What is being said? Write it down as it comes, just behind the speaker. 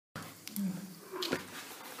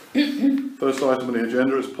First item on the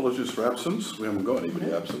agenda is apologies for absence. We haven't got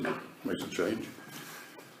anybody absent. Makes a change.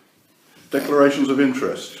 Declarations of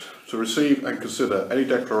interest. To receive and consider any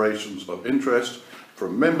declarations of interest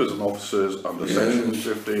from members and officers under Section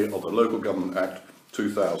 50 of the Local Government Act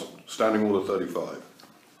 2000, Standing Order 35.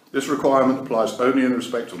 This requirement applies only in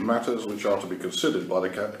respect of matters which are to be considered by the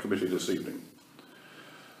committee this evening.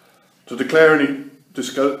 To declare any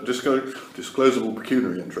disclosable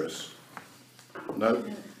pecuniary interests? No.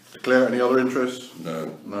 Declare any other interests?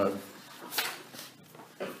 No. No.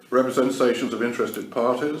 Representations of interested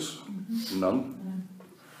parties? None.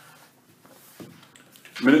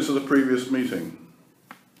 Minutes of the previous meeting.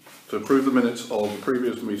 To approve the minutes of the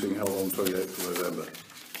previous meeting held on 28th of November.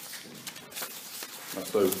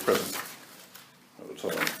 That's those present at the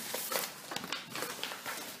time.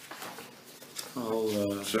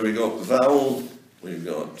 So we got Val, we've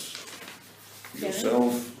got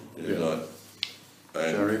yourself, you've got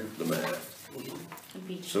Sherry, the mayor.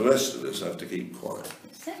 So the rest of us have to keep quiet.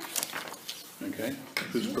 Okay.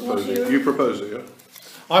 Who's proposing it? You propose it, yeah?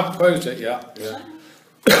 I proposed it, yeah.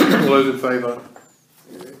 All those in favour?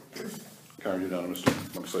 Carried unanimously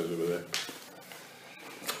amongst those over there.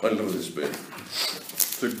 I love this bit.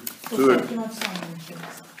 Sorry,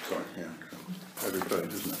 yeah. Every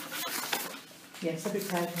page, isn't it? Yes, every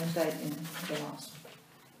page and a date in the last.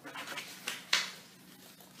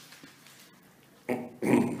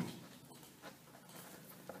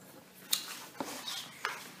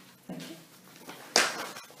 Thank you.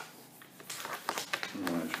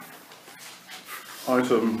 Right.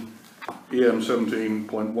 Item EM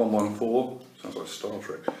 17.114, sounds like Star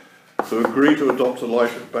Trek. To agree to adopt a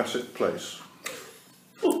light at Bassett Place.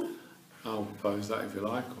 I'll propose that if you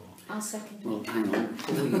like. Or... I'll second it. Well, hang on.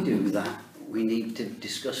 Before you do that, we need to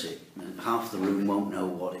discuss it. Half the room won't know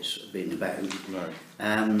what it's been about. No.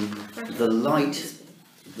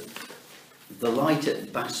 The light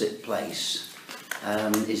at Bassett Place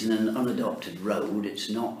is in an unadopted road. It's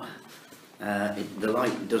not. The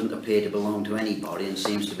light doesn't appear to belong to anybody and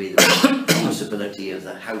seems to be the responsibility of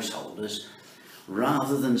the householders.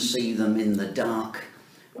 Rather than see them in the dark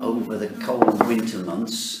over the cold winter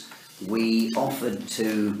months, we offered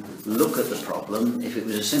to look at the problem. If it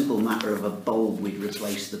was a simple matter of a bulb, we'd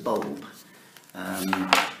replace the bulb.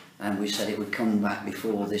 And we said it would come back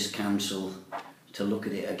before this council to look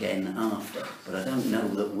at it again after. But I don't know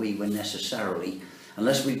that we were necessarily,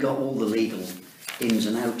 unless we've got all the legal ins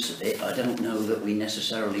and outs of it, I don't know that we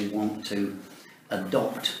necessarily want to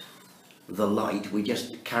adopt the light. We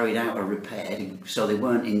just carried out a repair so they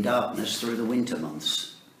weren't in darkness through the winter months.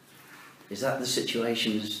 Is that the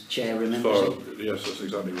situation as Chair remembers it? Yes, that's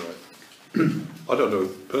exactly right. I don't know,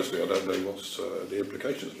 personally, I don't know what's the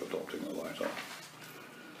implications of adopting the light are.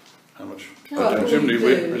 How much? Presumably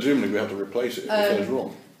we have to replace it if it goes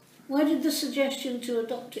wrong. Where did the suggestion to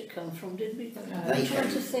adopt it come from? Did we? They trying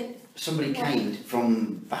to think. Somebody came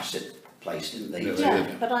from Bassett Place, didn't they?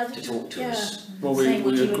 Yeah, but I to talk to us. Well, we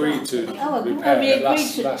agreed to we repair it agreed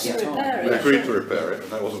last to time. repair it. We agreed to repair it,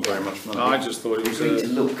 and that wasn't very much money. I just thought it We was agreed to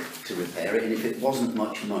look to repair it, and if it wasn't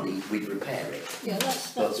much money, we'd repair it. Yeah,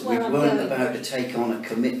 that's But we where I'm weren't going. about to take on a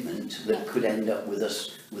commitment that could end up with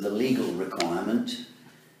us with a legal requirement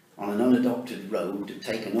on an unadopted road to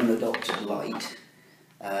take an unadopted light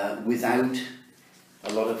without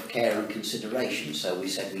a lot of care and consideration. So we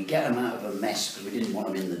said we'd get them out of a mess because we didn't want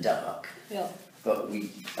them in the dark. Yeah. But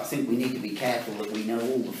I think we need to be careful that we know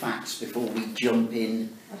all the facts before we jump in.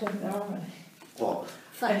 I don't think there are any. What?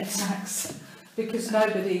 Any facts. Because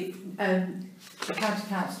nobody, the county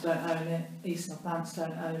council don't own it, East Northants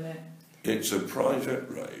don't own it. It's a private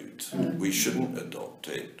road. We shouldn't adopt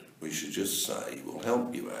it. We should just say, we'll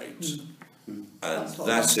help you out. And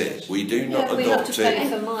that's it. We do not adopt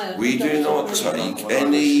it. We do not take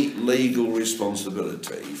any legal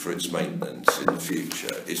responsibility for its maintenance in the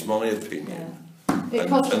future. It's my opinion. It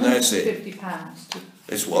costs and that's it. £50 to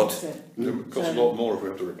It's what? fix it. It would cost a lot more if we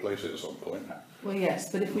have to replace it at some point. Well,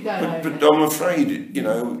 yes, but if we don't own But it. I'm afraid, you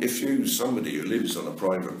know, if you're somebody who lives on a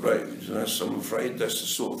private road, I'm afraid that's the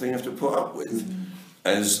sort of thing you have to put up with.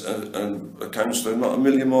 As a councillor not a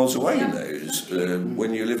million miles away knows,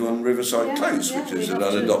 when you live on Riverside Close, which is an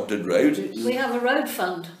unadopted road. We have a road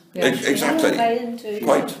fund. Exactly.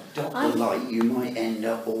 Quite. Adopt the light, you might end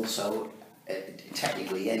up also,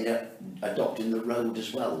 technically end up adopting the road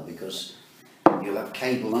as well, because you'll have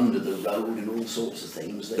cable under the road and all sorts of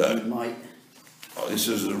things that you might... Oh, this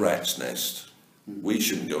is a rat's nest. We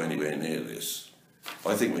shouldn't go anywhere near this.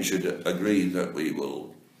 I think we should agree that we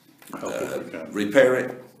will repair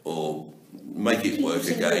it or make it work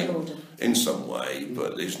again in some way,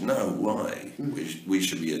 but there's no way we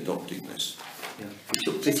should be adopting this. Yeah. We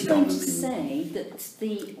took pity just on going them. to say that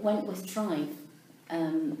the Wentworth Drive,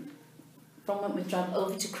 from Wentworth Drive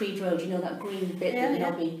over to Creed Road, you know that green bit Yeah, that yeah.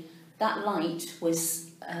 lobby, that light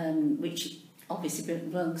was, which obviously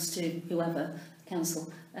belongs to whoever,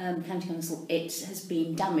 council, county council, it has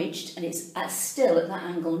been damaged and it's still at that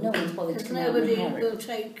angle. No one's bothered to Because come out and nobody repair it. will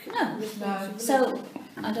take No. responsibility. So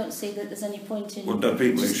I don't see that there's any point in Well, no,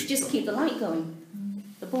 people just keep the light going,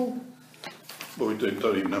 the bulb. Well, we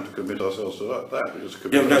don't even have to commit ourselves to that. We just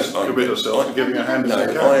Yeah, commit ourselves to giving a hand No,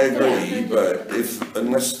 as we I can. agree, but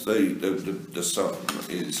unless the sun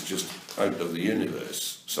is just out of the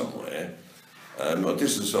universe somewhere,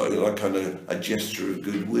 this is like kind of a gesture of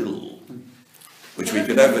goodwill, which we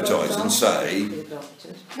could advertise and say,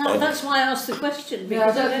 No, that's why I asked the question, Yeah,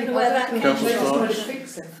 because I don't know where that came Councillor from. Stark. to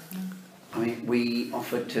fix it. I mean, we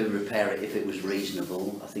offered to repair it if it was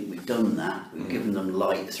reasonable. I think we've done that. We've given them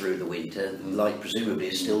light through the winter. The light presumably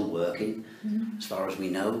is still working, as far as we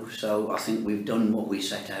know. So I think we've done what we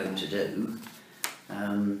set out to do.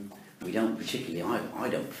 We don't particularly, I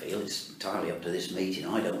don't feel, it's entirely up to this meeting,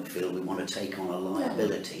 I don't feel we want to take on a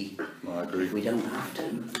liability I agree. if we don't have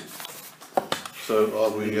to. So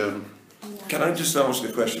are we, can I just ask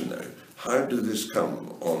a question though? How did this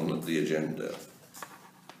come on the agenda?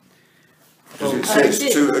 Because it says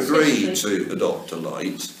to agree to adopt a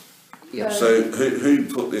light. Yeah. So who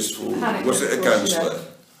put this forward? Hannah Was it a brought it councillor?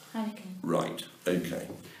 Heineken. Right, okay.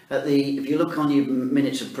 If you look on your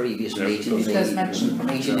minutes of previous Yeah, meetings, it does mention the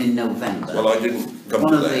meeting in November, Well, I didn't come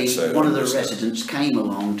one to of that, so... one of the I missed that. residents came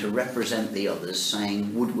along to represent the others,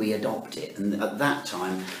 saying, would we adopt it? And at that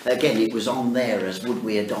time, again, it was on there as, would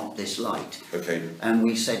we adopt this light? Okay, And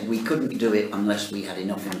we said we couldn't do it unless we had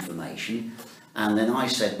enough information. And then I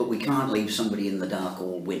said, but we can't leave somebody in the dark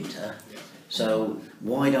all winter. So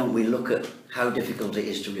why don't we look at how difficult it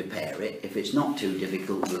is to repair it? If it's not too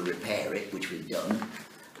difficult, we'll repair it, which we've done.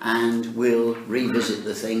 And we'll revisit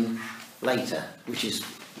the thing later, which is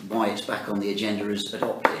why it's back on the agenda as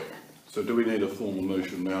adopt it. so do we need a formal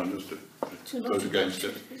motion now just to vote against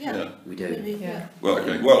it? Yeah. We do. Yeah. well,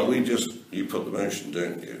 Okay. you put the motion,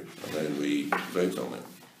 don't you? And then we vote on it.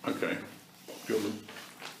 Okay. Do you want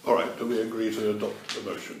to- All right, do we agree to adopt the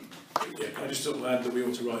motion? Yeah, can I just add that we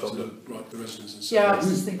ought to write to the residents and say... Yeah, I was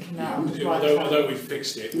just thinking that. Yeah, although we've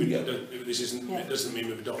fixed it, Yeah. this isn't, Yeah. it doesn't mean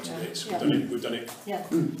we've adopted Yeah. it. Yeah. We've done it. Yeah.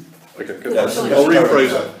 Okay, Good. I'll rephrase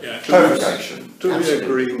that. Yeah. Clarification. Do we Absolutely.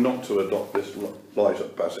 agree not to adopt this light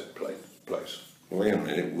at Bassett Place? Wait a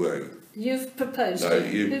minute, whoa. You've proposed No,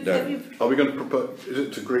 it. you Have don't. you- Are we going to propose, is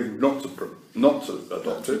it to agree not to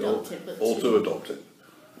adopt it or to adopt it?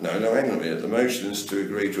 No, hang on a minute. The motion is to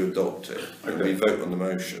agree to adopt it. And we vote on the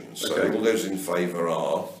motion. So Okay. all those in favour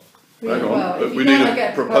are... Hang on, Well, but if we you need don't a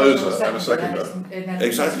get proposer proposal and a seconder, seconder. then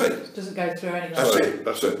Exactly. it doesn't go through anyway. That's Sorry, it.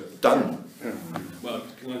 that's it. Done. Well,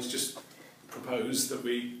 can I just propose that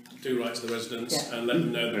we do write to the residents Yeah. and let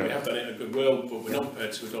them know that we Yeah. have done it at goodwill, but we're not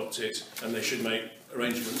prepared to adopt it, and they should make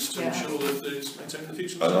arrangements to Yeah. ensure that it's maintained in the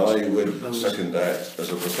future. And I would second that as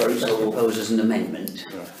a Let's proposal. propose as an amendment.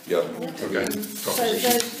 Yep. Okay. So those,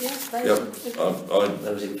 yes, those. Yep. I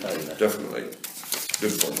Those in favour. definitely.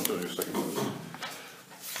 Good I'll one. do a second.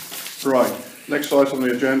 Right, next item on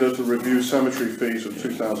the agenda to review cemetery fees of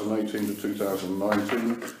 2018 to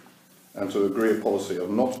 2019 and to agree a policy of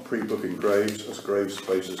not pre-booking graves as grave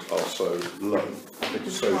spaces are so low.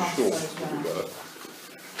 It's so short. We've got it.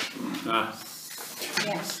 Nah,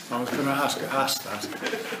 Yes. I was going to ask that. I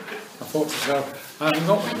thought to myself, I haven't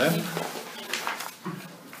got one then.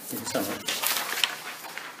 Thank you so much.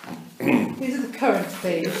 These are the current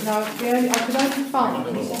fees. Now, I could only find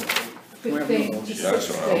Another one. 15 to That's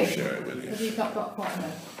all right, I'll 16. share it with Have you. you not got quite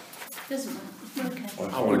enough? Doesn't matter. Okay.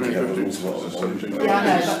 I want to have an awful lot of money. Yeah, I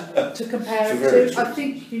know, but to compare It's very it to, I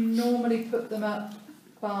think you normally put them up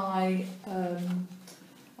by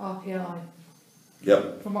RPI,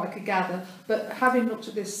 Yep. from what I could gather. But having looked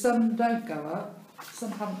at this, some don't go up,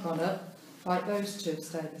 some haven't gone up, like those two have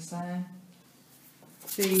stayed the same.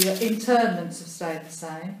 The internments have stayed the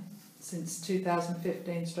same since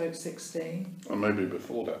 2015/16. And maybe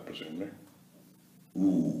before that, presumably.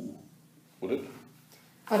 Ooh. Would it?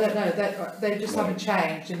 I don't know, they just Right. haven't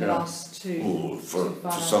changed in the Yeah. last two. Ooh, for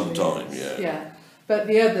financial some time, years. yeah. Yeah, but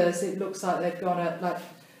the others, it looks like they've gone up, like,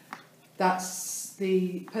 that's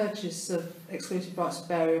the purchase of exclusive rights of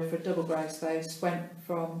burial for a double grave space went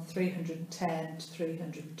from 310 to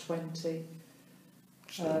 320.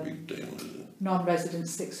 It's no big deal, is it?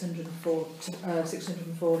 Non-residents 640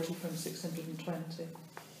 from 620.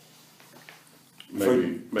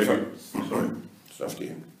 Maybe, Sorry. It's after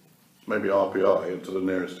you. maybe RPI to the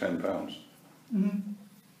nearest £10. Mm-hmm.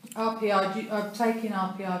 RPI, I'm taking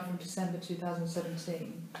RPI from December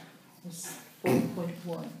 2017, was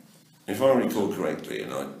 4.1. If I recall correctly,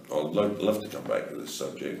 and I'd love to come back to this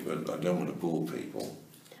subject, but I don't want to bore people,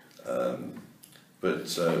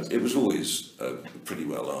 but it was always pretty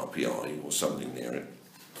well RPI or something near it,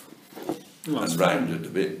 and rounded a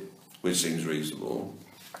bit, which seems reasonable.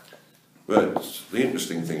 But the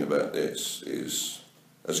interesting thing about this is,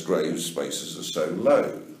 as grave spaces are so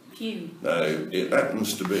low, now it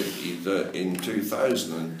happens to be that in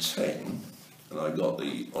 2010, and I got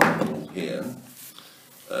the article here,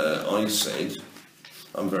 I said,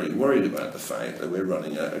 I'm very worried about the fact that we're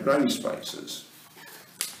running out of grave spaces.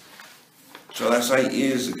 So that's 8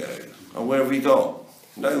 years ago. And where have we got?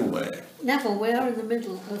 Nowhere. Neville, we are in the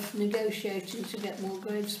middle of negotiating to get more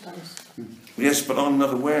grave space. Yes, but I'm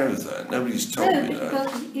not aware of that. Nobody's told me that.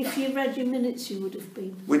 But if you read your minutes, you would have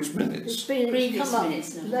been. Which It's minutes? been Previous come up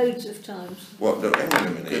minutes, no. loads of times. What? No, hang on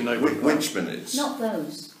a minute. Which minutes? Not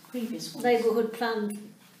those, previous ones. Neighbourhood plan.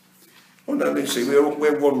 Oh no, you see,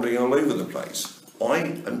 we're wandering all over the place. I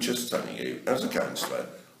am just telling you, as a councillor,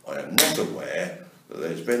 I am not aware that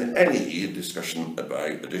there's been any discussion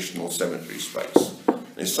about additional cemetery space.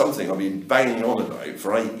 It's something I've been banging on about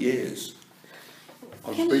for 8 years.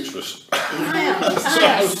 I'm speechless. I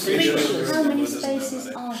am speechless. How many spaces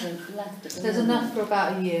are there left at the There's moment? enough for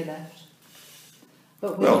about a year left.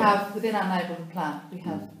 But we Well- have, within our neighbourhood plan, we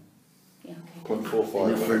have, Yeah, okay. 0.45.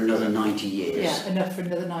 Enough for another 90 years. yeah, enough for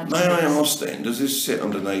another 90 May I years. ask then, does this sit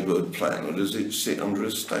under neighbourhood plan or does it sit under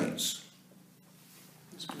estates?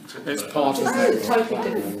 It's part of It's a the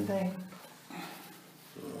totally different thing.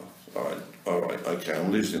 All right, okay,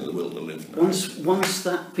 I'm losing the will to live now. Once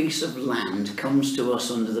that piece of land comes to us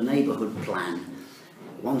under the neighbourhood plan,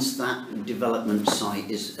 once that development site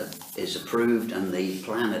is approved and the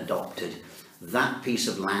plan adopted, that piece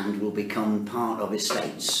of land will become part of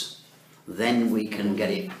estates. Then we can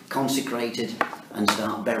get it consecrated and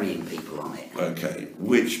start burying people on it. Okay,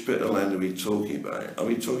 which bit of land are we talking about? Are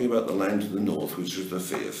we talking about the land to the north, which is the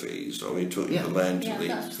fees? Are we talking Yeah. the land to Yeah, the...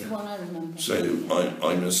 that's the one I remember. So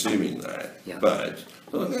I'm assuming that, Yeah. but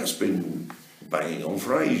well, that's been banging on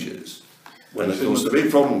for ages. Well, And of it's course in the the-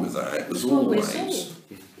 big problem with that was Well, we're always sold.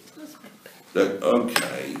 that,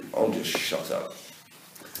 okay, I'll just shut up.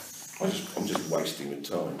 I'm just wasting my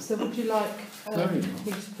time. So would you like No, you're me not.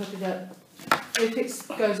 to put it up? If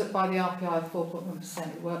it goes up by the RPI of 4.1%,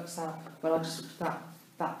 it works out, well, I just looked at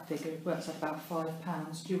that figure, it works out about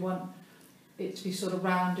 £5. Do you want it to be sort of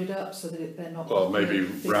rounded up so that they're not... Well, maybe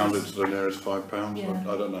figures? rounded to the nearest £5. Yeah.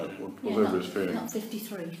 I don't know. Yeah, Whatever his not, feeling. not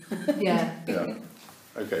 53. Yeah, Yeah.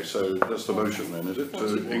 Okay, so that's the motion then, is it?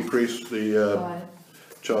 To increase the by,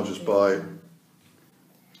 charges by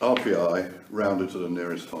RPI rounded to the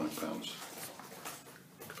nearest £5. Can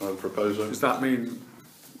I have a proposal? Does that mean,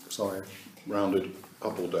 sorry, Rounded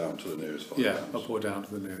up or down to the nearest £5? yeah, up or down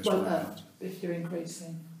to the nearest well, £5? if you're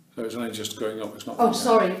increasing. So it's only just going up, it's not Oh, going down.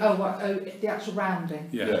 sorry, oh, the actual rounding.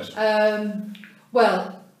 Yeah, Yes.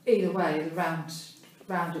 Well, either way, the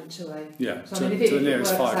round it to a... yeah, So to, I mean, if to the it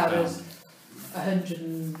nearest works out £5. as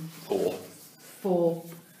 104, Four.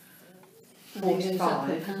 I think it goes up a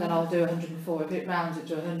 45, pound. then I'll do 104. If it rounds it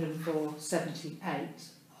to 104.78,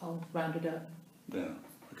 I'll round it up. Yeah,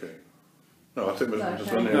 okay. No, I think it was Okay.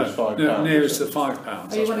 just the nearest £5. No, nearest to £5. Oh,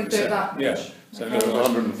 that's you what want we to do it said. that much? Yeah, so in Okay. other words,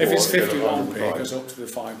 104 if it's instead of 51p, it 105. goes up to the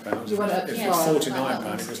 £5. You want it up to If Yeah, it's five. 49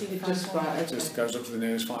 pounds, That's it It just, right, okay. just goes up to the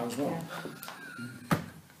nearest 5 as well. Yeah.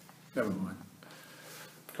 Never mind.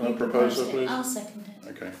 Can I You propose that, proposed it. please? I'll second it.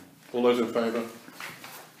 Okay. All those in favour?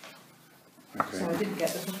 So I Okay. didn't get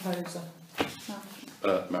the proposal.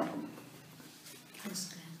 Malcolm.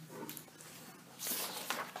 Councillor.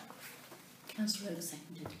 Councillor Rowe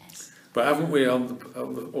seconded, yes. But haven't we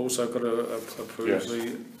also got to approve Yes.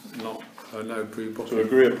 the no pre-booking? To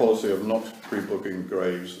agree a policy of not pre-booking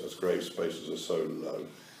graves as grave spaces are so low.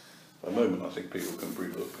 At the moment, I think people can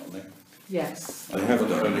pre-book, can't they? Yes. They have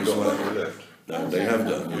done Only as got well. one left. No, they have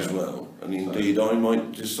done as well. And indeed, I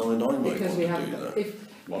might decide I might want Because to we do have, that. if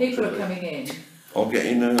Not people are truly. coming in, I'll get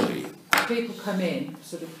in early. people come in,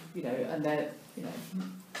 sort of, you know, and they're, you know,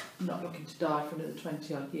 not looking to die for another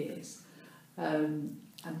 20 odd years,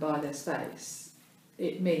 and buy their space,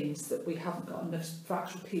 it means that we haven't got enough for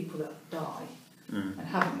actual people that die and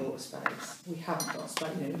haven't bought a space. We haven't got a space,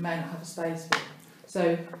 you know, we may not have a space for them.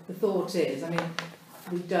 So the thought is, I mean,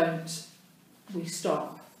 we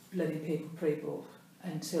stop letting people pre-book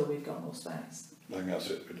until we've got more space. I think that's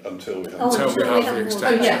it, until we have... Oh, Until we have the more- Oh,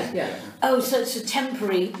 extension. yeah. Oh, so it's a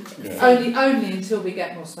temporary. Yeah. Only until we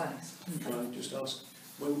get more space. Can I just ask,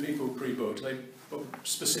 when people pre-book, do they Well,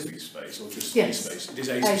 specific space or just Yes. a space? It is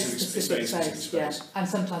a specific space. Yeah, and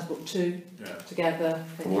sometimes put two Yeah. together.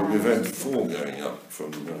 They Well, can. we've had 4 going up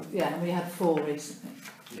from. Yeah, and we had 4 recently.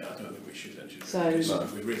 Yeah, I don't think we should actually. So- because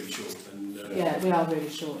if we're really short, then. Yeah, we are really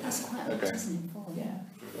short. That's quite a lot, Okay. isn't it? For Yeah.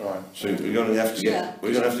 All right. So we're going to have to get. Yeah.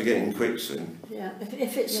 We're going to have to get in quick soon. Yeah,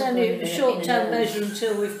 if it's Yeah, only in a a short-term nurse. measure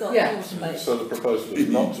until we've got Yeah. more space. So the proposal is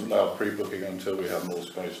not to allow pre-booking until we have more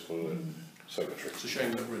space for the secretary. It's a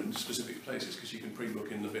shame that we're in specific places because you can pre-book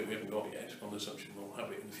in the bit we haven't got yet on the assumption we'll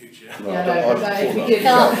have it in the future. No, Yeah, I no, don't- but I if we thought give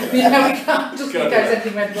that. up, you know, we can't, just in Can't do case that.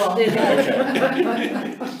 anything went wrong.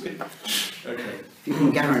 Okay. If you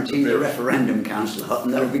can guarantee the referendum, Councillor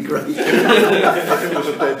Hutton, that would be great. If it was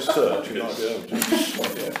a dead search, you might be able to.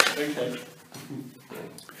 Okay.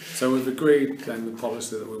 So we've agreed then with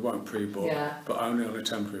policy that we won't pre-book, Yeah. but only on a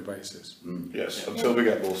temporary basis. Yes, until we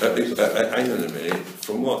get more Hang space. on a minute.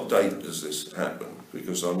 From what date does this happen?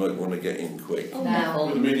 Because I might want to get in quick. Oh, Now.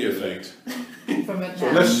 no. Immediately. From it So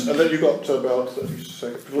now. and then you've got about 30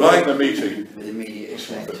 seconds. Right. The meeting. With immediate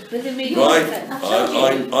effect. With immediate Right, effect.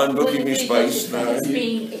 I'm booking my space now.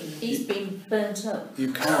 He's been burnt up.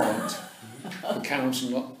 You can't. The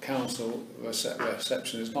council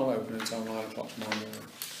reception is not open until 9 o'clock tomorrow morning.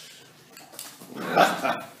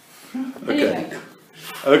 Okay.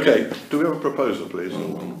 Okay. Do we have a proposal, please?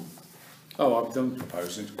 Oh, I've done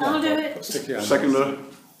proposing. I'll do it. Sticky hand. Seconder.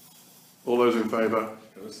 All those in favour?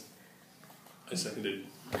 I seconded.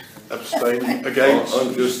 Abstain? Against?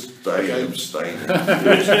 I'm just abstaining.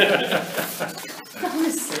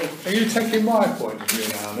 Honestly. Are you taking my point of view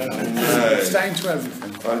now then? No. Staying to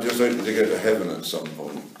everything. I'm just hoping to go to heaven at some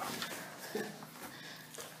point.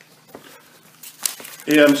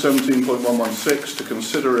 EM 17.116 to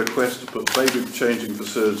consider a request to put baby changing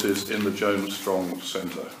facilities in the Jones Strong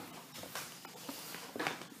Centre.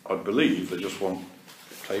 I believe they just want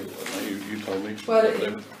a table, don't they? You told me.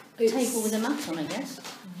 Well, Table with a mat on, I guess.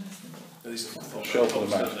 Shelf on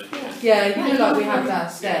the mat. Yeah, you know, like we have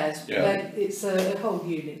downstairs. Yeah. It's a whole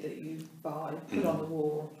unit that you buy, put on the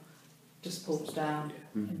wall, just pulls down,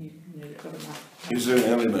 and you've got a mat. Is there an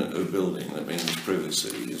element of building that means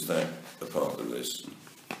privacy? Is that a part of this?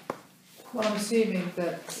 Well, I'm assuming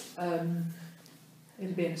that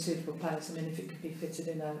it'll be in a suitable place. I mean, if it could be fitted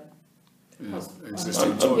in a Existing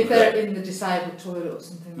I'm- toilet. if they're in the disabled toilet or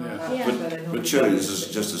something like Yeah. that. Yeah. where they normally But surely go this to is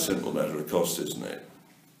sit just a down. simple matter of cost, isn't it?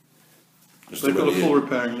 Just They've got a whether full you-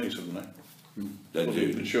 repairing lease, haven't they? They Full do.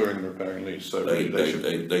 Insuring the repairing lease, so They really they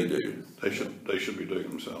do. should be doing it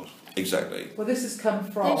themselves. Exactly. Well, this has come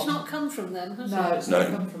from. It's not come from them, has No, it? it's not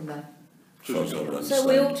No. come from them. So I don't So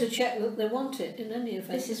we ought understand. to check that they want it in any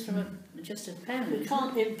event. This is from just a parent. We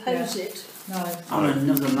can't impose it. No. On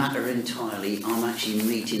another matter entirely, I'm actually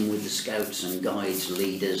meeting with the Scouts and Guides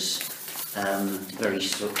leaders very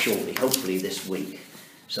shortly, hopefully this week.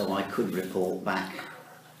 So I could report back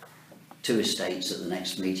to estates at the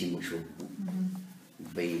next meeting, which will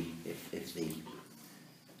be, if the,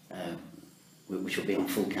 which will be on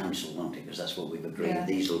full council, won't it? Because that's what we've agreed. Yeah.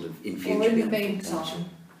 These will in future Well, in be the on full council.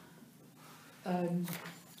 meantime,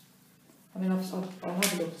 I mean, I'll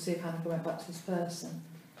have a look to see if Hannah went back to this person,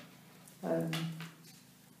 and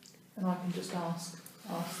I can just ask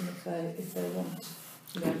them if they want,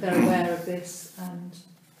 you know, if they're aware of this and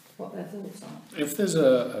what their thoughts are. If there's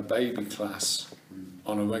a baby class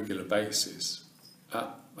on a regular basis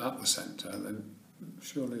at the centre, then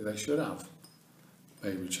surely they should have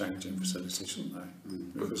baby changing facilities, shouldn't they?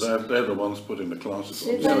 But Because, they're the ones putting the classes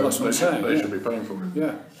on, Yeah, so that's what I'm saying, they yeah. should be paying for it.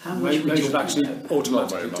 yeah, How much they should actually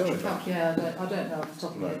automatically Not do very it. much. Yeah, I don't know off the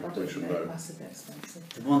top of my head, No, I we don't should think know. they're massively expensive.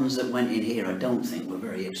 The ones that went in here I don't think were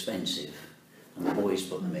very expensive, and the boys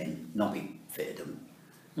put them in, Nobby fitted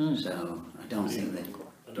them, so I don't think they...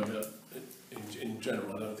 I don't know. In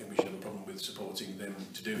general, I don't think we should have a problem with supporting them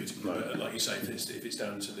to do it. No. But like you say, if it's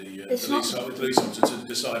down to the It's not- police officer to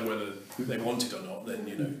decide whether they want it or not, then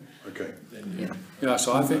you know. Okay. Then Yeah. Yeah,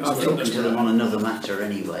 so I think I'm talking to them on another matter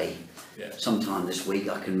anyway. yeah. Sometime this week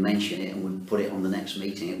I can mention it and we'll put it on the next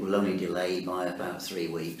meeting. It will only delay by about 3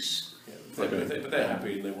 weeks. Yeah, but they're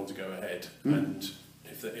happy and they want to go ahead. And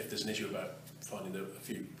if there's an issue about finding a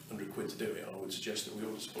few £100 to do it, I would suggest that we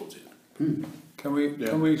ought to support it. Can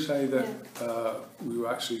we say that we will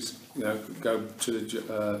actually, you know, go to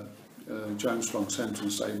the Jones Strong Centre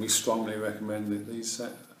and say we strongly recommend that these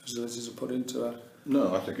facilities are put into a...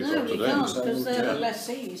 No, I think it's No, up to we them. can't, because they're Yeah. the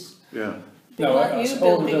lessees. Yeah. Be No, like I you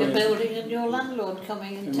suppose we're building a doing- building and your landlord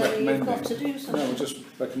coming and telling you you've got to do No, something. we're just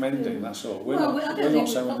recommending, that's all. We're Well, not, I we're don't not think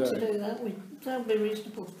we've saying got we're to doing it. do that. That'll be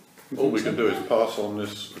reasonable. All we can do is pass on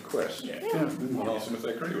this request Yeah. Yeah, and ask them if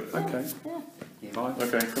they agree with it. okay, Yeah. fine.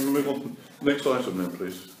 Okay, can we move on to the next item then,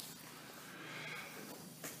 please?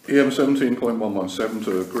 EM 17.117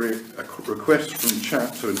 to agree a request from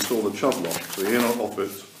Chat to install a chub lock to the inner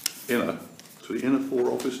four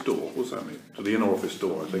office door. What's that mean? To the inner office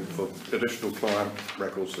door, I think, for additional client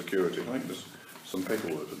record security. I think there's some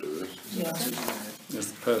paperwork to do with this. Yeah.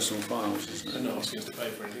 It's the personal files, isn't it? They're not asking us to pay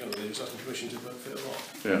for anything other than just asking permission to fit a lock.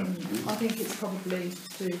 Yeah. I think it's probably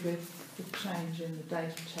to do with the change in the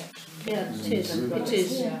data protection. Yeah, it is. It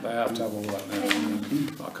is. Yeah. They have to have all that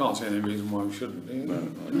now. I can't see any reason why we shouldn't. Do you?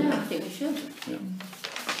 No, I think we should. Yeah.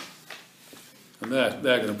 And they're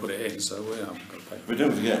going to put it in, so we haven't got to pay. But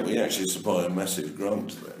don't forget, we actually supply a massive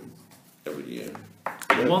grant to them every year.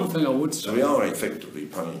 The one thing I would So say, we are effectively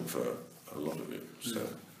paying for a lot of it. So.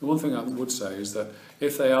 the one thing I would say is that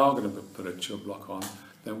if they are going to put a chub lock on,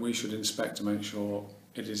 then we should inspect to make sure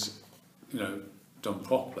it is, done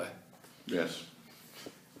properly. Yes.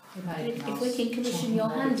 If we can commission your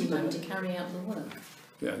handyman to carry out the work.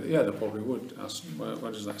 Yeah, they probably would.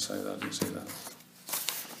 Where does that say that? I didn't see that.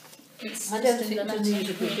 I don't think the need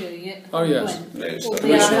to be doing it. Oh, yes. Yeah, it's Or not- the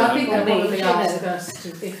Yeah, other I think will they'll be, probably you ask know. us to,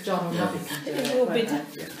 if John or Robbie can do it. It will be won't done.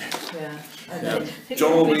 they? Yeah. And Yeah. then,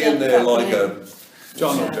 John will be in there like a.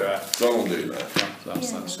 John will do it. John will do that. That's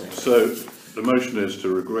sort of. So the motion is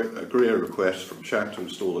to agree a request from Chat to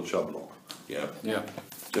install a chub lock. Yeah. Yeah.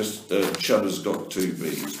 Just Chubber's got 2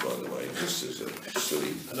 B's, by the way, just as a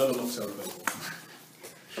silly. Another lock's are available.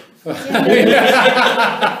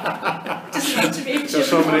 Doesn't have to be a Can chub.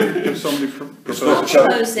 somebody It's propose? not chubby.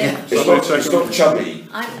 Propose it. It's not chubby.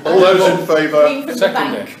 All those in favour? From the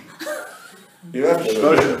Secondly. bank. You have to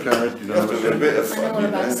Motion carried you have to have a bit of I know all fun,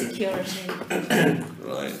 about you know. security. Right.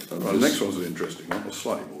 Right, the next one's an interesting one, or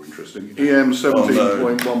slightly more interesting. EM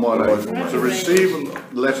 17.118 to receive a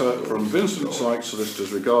letter from Vincent Sykes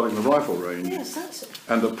solicitors regarding the rifle range Yes, that's it.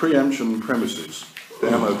 and the preemption premises, the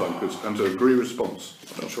ammo bunkers, and to agree response.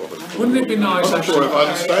 I'm not sure if I Wouldn't it be nice? I'm not sure if I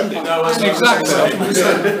understand it. No,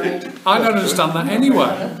 Exactly. I don't understand that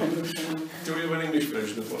anyway. Do we have an English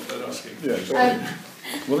version of what they're asking? Yeah, exactly.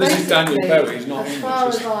 Well, this is Daniel basically, Berry. He's not as English. far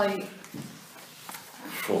is as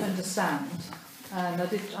he? I understand, and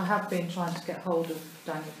I have been trying to get hold of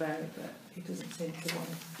Daniel Berry, but he doesn't seem to want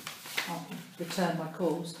to return my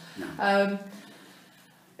calls. No.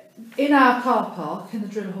 In our car park, in the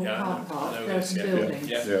Drill Hall Yeah, car I park, know there are this, some yeah. buildings.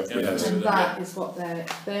 Yeah, Yeah, yeah, yeah. And that is what they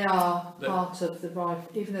are They're- part of the rifle,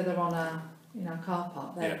 even though they're on our car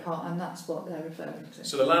park, they're Yeah. part, and that's what they're referring to.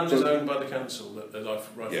 So the land is owned by the council that the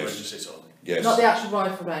rifle Yes. range sits on. Yes. Not the actual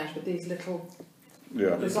rifle range, but these little,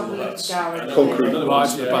 Yeah. there's like a little That's- garage. another Concrete. one, another Right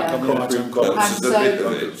one's, at the yeah. back of the right Concrete hand Well, corner. this And is a bit so-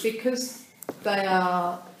 of it. Because they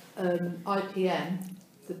are IPM,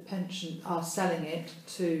 the pension are selling it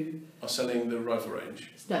to, Are selling the rifle range.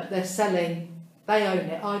 no, they own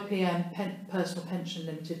it, IPM Personal Pension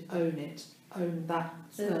Limited own that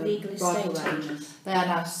The legal rifle estate range. owners. They are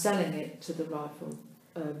now selling it to the rifle,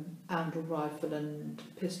 Andal Rifle and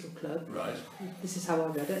Pistol Club. Right. This is how I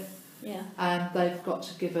read it. Yeah. And they've got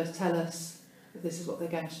to tell us that this is what they're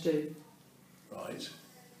going to do. Right.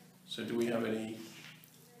 So do we have any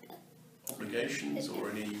obligations or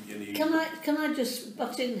any Can I just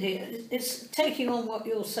butt in here? It's taking on what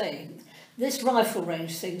you're saying. This rifle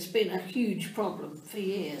range thing's been a huge problem for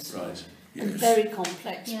years. right. And Yes. very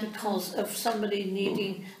complex Yeah. because of somebody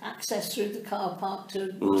needing access through the car park to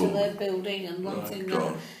their building and one Right, thing and God.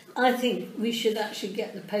 another. I think we should actually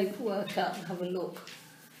get the paperwork out and have a look.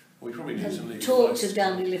 We probably need some And legal talk advice. to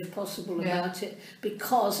Daniel if possible Yeah. about it,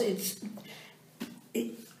 because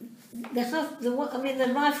the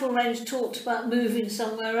rifle range talked about moving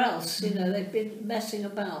somewhere else. You know, they've been messing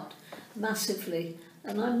about massively,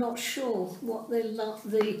 and I'm not sure what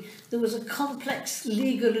there was a complex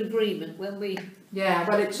legal agreement when we Yeah,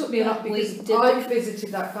 well, it took me a lot We because did I the-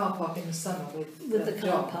 visited that car park in the summer with the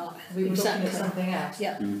car John. park. We were Exactly. looking at something else.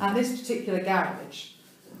 Yeah. And this particular garage,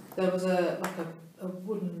 there was a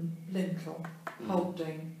wooden lintel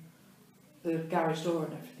holding the garage door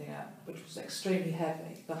and everything up, which was extremely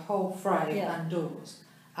heavy, the whole frame Yeah. and doors.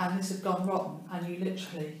 And this had gone rotten, and you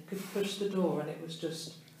literally could push the door and it was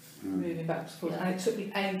just moving backwards and forwards. Yeah. And it took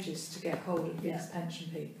me ages to get hold of these Yeah. pension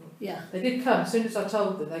people. Yeah. They did come, as soon as I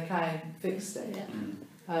told them, they came, fixed it.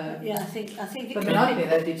 Yeah. Yeah, I think it But I could mean, I be. think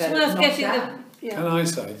they'd be It's better worth knocked getting down. Can I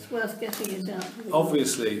say, It's worth getting it out.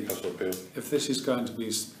 obviously, That's what appeals. if this is going to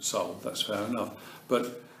be sold, that's fair enough.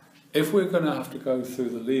 But if we're going to have to go through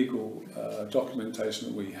the legal documentation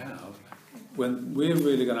that we have, when we're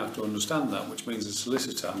really going to have to understand that, which means the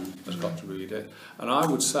solicitor has got to read it. And I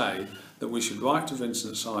would say that we should write to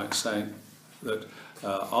Vincent Sykes saying that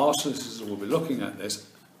our solicitors will be looking at this,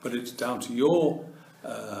 but it's down to your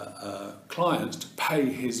clients to pay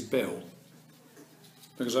his bill.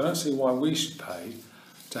 Because I don't see why we should pay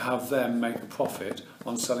to have them make a profit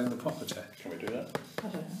on selling the property. Can we do that? I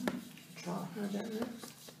don't know. Try. I don't know.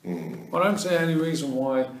 Well, I don't see any reason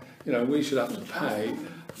why, you know, we should have to pay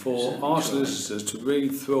for our solicitors to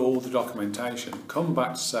read through all the documentation, come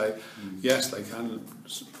back to say, yes, they can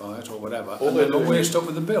buy it or whatever, and then we're stuck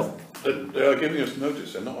with the bill. They are giving us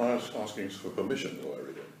notice, they're not asking us for permission the way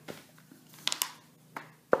we do.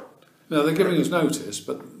 No, they're giving us notice,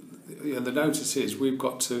 but the notice is we've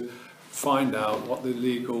got to find out what the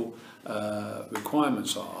legal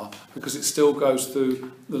requirements are, because it still goes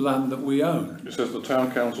through the land that we own. It says the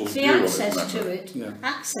town council's See, view on it. access to it. Yeah.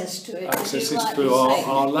 Access to it. Access as you is rightly through say,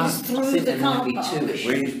 our is land. I through think the there car might be park. two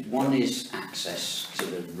issues. One is access to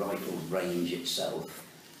the rifle range itself,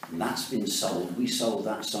 and that's been sold. We sold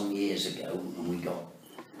that some years ago, and we got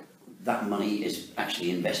that money is actually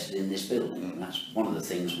invested in this building. And that's one of the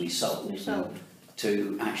things we sold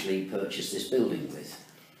to actually purchase this building with.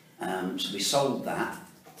 So we sold that,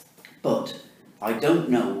 but I don't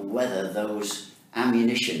know whether those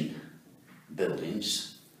ammunition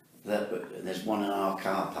buildings, there's one in our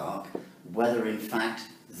car park, whether in fact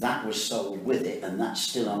that was sold with it and that's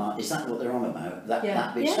still on our, is that what they're on about?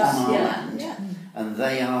 That bit's on our land, and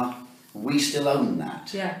we still own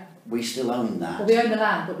that. Yeah. We still own that. Well, we own the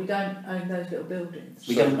land, but we don't own those little buildings.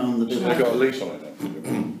 We don't own the So building. they've got a lease on it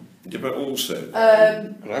then? Yeah, but also, But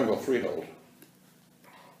I haven't got freehold.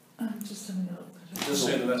 Just having a look. It does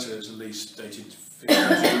say in the letter it's a lease dated 15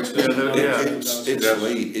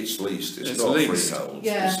 it's leased, it's not leased. freehold,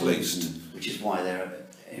 Yeah. it's leased. Which is why they're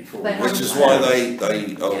informed. They Which is why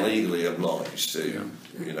they are legally obliged to,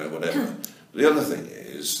 you know, whatever. The other thing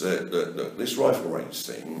is that this rifle range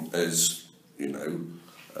thing, as, you know,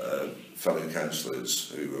 fellow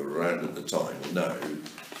councillors who were around at the time know,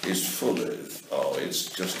 is full of, it's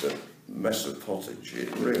just a mess of pottage,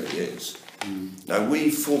 it really is. Now, we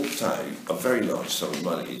forked out a very large sum of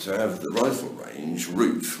money to have the rifle range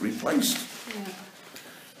roof replaced.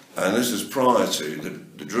 And this is prior to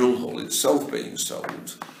the drill hall itself being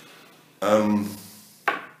sold. I'm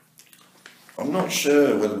not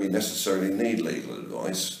sure whether we necessarily need legal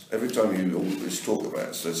advice. Every time you always talk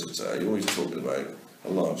about solicitor, you're always talking about a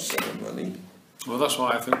large sum of money. Well, that's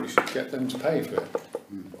why I think we should get them to pay for it.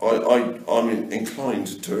 I'm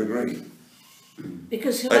inclined to agree.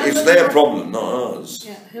 Because It's their problem, not ours.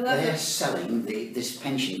 Yeah, whoever. They're selling, this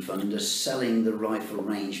pension fund is selling the rifle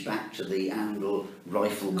range back to the Angle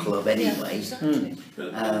Rifle Club anyway. Yeah, exactly.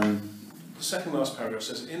 The second last paragraph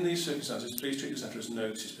says, in these circumstances, please treat the centre as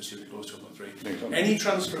notice pursuant to clause 12.3. Any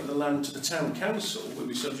transfer of the land to the town council will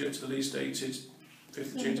be subject to the lease dated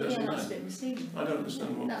 5th of June 2009. I don't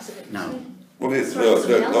understand what. That's a bit No.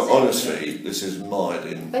 misleading. Well, honestly, this is mired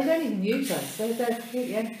in. They don't even use those. They're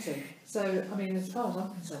completely empty. So, I mean, as far as I'm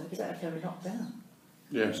concerned, it's better if they were knocked down.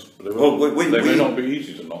 Yes, but they, Well, they may not be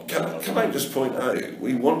easy to knock down. Can I just point out,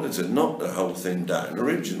 we wanted to knock the whole thing down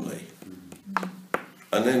originally.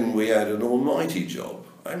 And then we had an almighty job.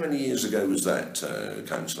 How many years ago was that,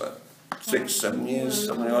 Councillor? 6, 7 years,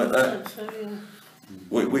 something like that? So,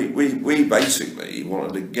 yeah. We basically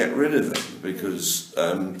wanted to get rid of them because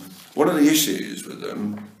one of the issues with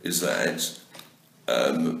them is that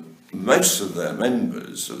most of their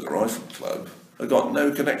members of the Rifle Club have got no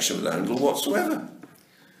connection with Handel whatsoever.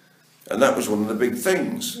 And that was one of the big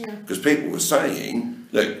things, because people were saying,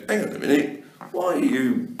 look, hang on a minute, why are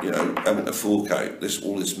you, having to fork out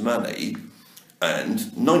all this money, and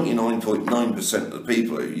 99.9% of the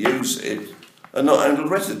people who use it are not Handel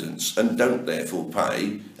residents and don't therefore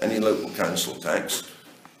pay any local council tax.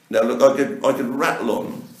 Now look, I could rattle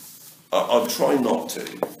on. I'll try not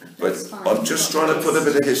to, but I'm just trying to put a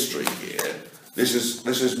bit of history here. This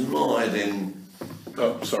is mired in.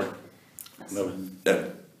 Oh, sorry. No.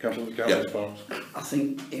 Councillor Sparks. I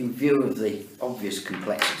think in view of the obvious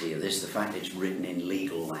complexity of this, the fact it's written in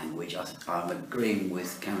legal language, I'm agreeing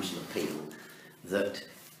with Councillor Peel that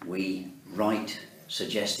we write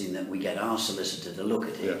suggesting that we get our solicitor to look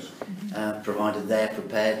at it, provided they're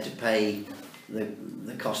prepared to pay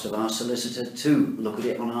the cost of our solicitor to look at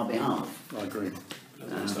it on our behalf. I agree.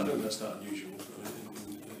 That's not unusual.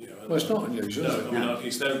 Well, it's not unusual. No, I mean,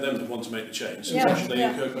 it's them that want to make the change. So they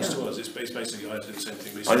incur costs to us. It's basically I did the same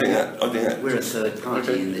thing recently. I think that We're a third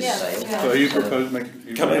party in this sale. So you propose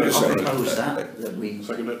making... Can I just say... propose that we...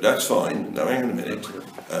 That's fine. Now, hang on a minute.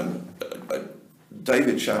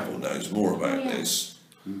 David Chappell knows more about this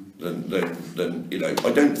than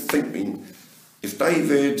I don't think if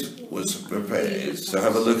David was prepared to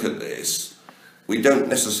have a look at this, we don't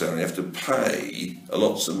necessarily have to pay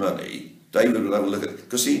lots of money. David will have a look at it,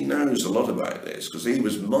 because he knows a lot about this, because he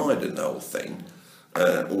was mired in the whole thing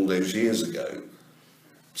all those years ago.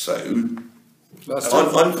 So,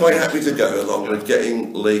 I'm quite happy to go along with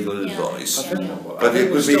getting legal advice, but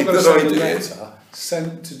it would be a good idea.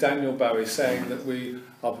 Sent to Daniel Bowie saying that we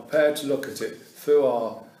are prepared to look at it through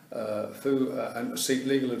our and seek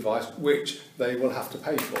legal advice, which they will have to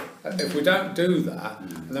pay for. If we don't do that,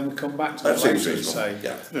 and then we come back to the later and say,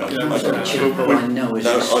 I know is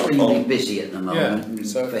extremely busy at the moment. Yeah,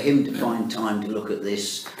 so for him to find time to look at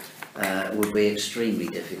this would be extremely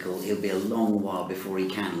difficult. It'll be a long while before he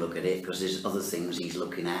can look at it because there's other things he's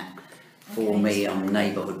looking at for me on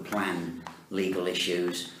neighbourhood plan legal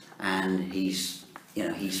issues, and he's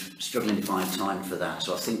struggling to find time for that.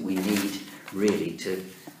 So I think we need really to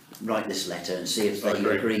write this letter and see if they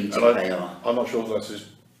agree to pay our... I'm not sure that's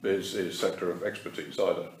his sector of expertise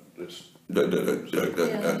either.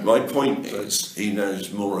 No. My point is, he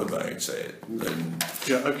knows more about it than...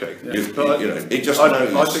 Yeah, okay. He just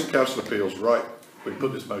knows... I think Councillor Peel's right. We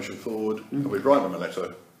put this motion forward and we write them a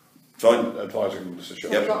letter advising them this issue.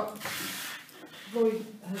 Yep. Lloyd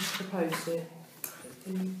has proposed it.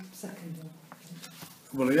 The second one.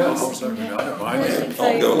 Well, yeah, I'll second it. I don't mind.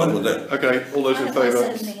 I'll go along with it. Okay, all those in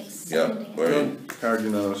favour? Yeah, we're in. Carried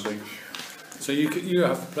unanimously. So you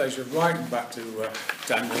have the pleasure of writing back to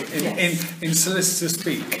Daniel in solicitor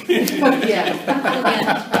speak. Yeah.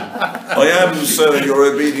 I am, sir, your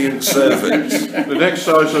obedient servant. The next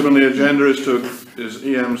item on the agenda is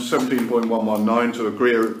EM 17.119 to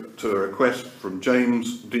agree to a request from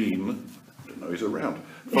James Dean. I don't know he's around.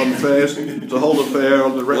 Fun fairs to hold a fair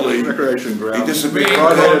on the recreation ground. He disappeared.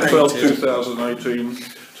 Friday the 12th, 2018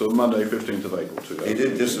 till Monday 15th of April 2018. He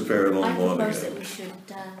did disappear a long while ago. I propose that we should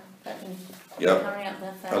let them carry out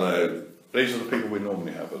their fair. Hello. These are the people we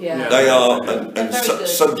normally have. Yeah. They are, and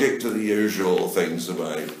subject to the usual things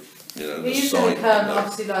about, It the usually site. come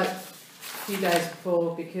obviously like a few days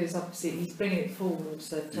before because obviously he's bringing it forward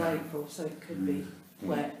to April, so it could be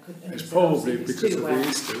wet. It's probably because of the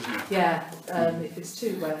Easter, isn't it? Yeah, if it's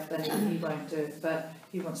too wet then he won't do it, but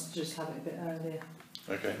he wants to just have it a bit earlier.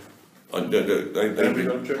 Okay.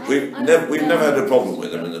 We've never had a problem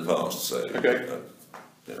with them in the past, so... Okay.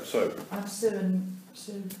 So... I'm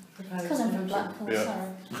Sue proposed. Because I'm from Blackpool, Yeah. sorry.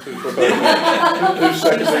 Who's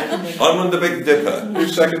seconding? I'm on the Big Dipper.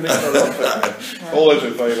 Who's seconding? All those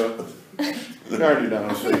in favour? Carried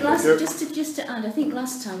unanimously. Just to add, I think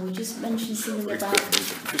last time we just mentioned something about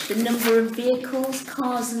the number of vehicles,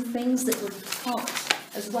 cars and things that were parked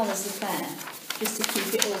as well as the fair, just to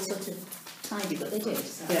keep it all sort of tidy, but they did,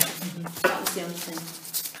 so Yeah. that was the only thing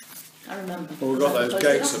I remember. Well, we've got those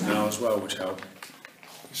gates up now as well, which help.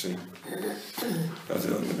 You see, that's a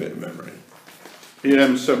bit of memory.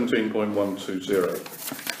 EM 17.120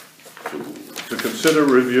 to consider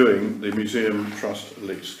reviewing the museum trust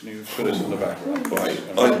lease. Can you put this in the background? Right.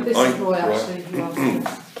 This is Roy actually who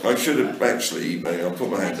asked. I should have actually, I'll put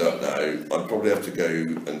my hand up now, I'd probably have to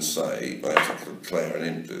go and say I have to declare an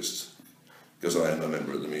interest because I am a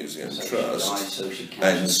member of the museum trust,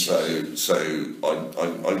 and so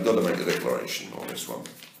I've got to make a declaration on this one.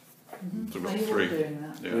 So we've got three.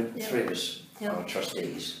 Yeah. Three of us are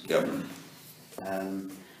trustees. Yep.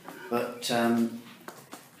 But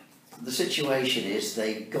the situation is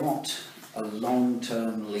they got a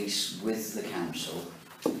long-term lease with the council.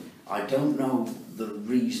 I don't know the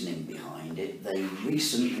reasoning behind it. They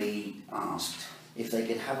recently asked if they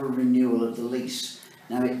could have a renewal of the lease.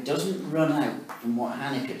 Now it doesn't run out, from what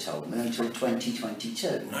Hanneke told me, until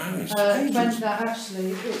 2022. No, it's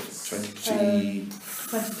Actually, it's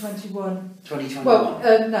 2021. 2021. Well,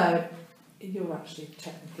 no, you're actually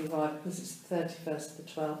technically right because it's 31st of the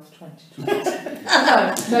 12th,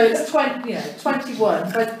 2020. no, it's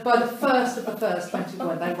 21. By the 1st of the 1st,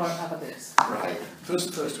 21, they won't have a lease. Right.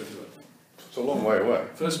 First 21. It's a long way away.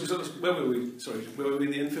 Where were we? Sorry, were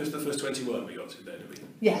we in the first 21 we got to there, did we?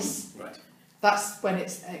 Yes. Right. That's when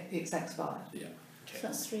it's expired. Yeah. Okay. So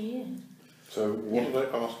that's 3 years. So what are they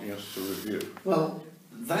asking us to review? Well,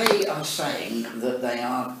 they are saying that they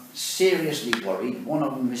are seriously worried. One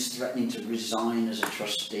of them is threatening to resign as a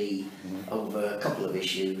trustee over a couple of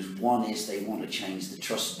issues. One is they want to change the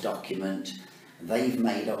trust document. They've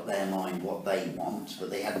made up their mind what they want,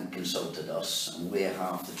 but they haven't consulted us, and we're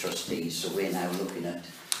half the trustees, so we're now looking at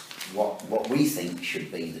what we think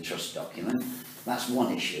should be the trust document. That's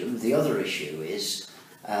one issue. The other issue is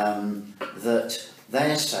that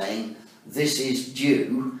they're saying this is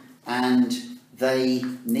due and they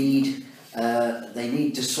need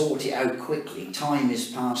to sort it out quickly. Time is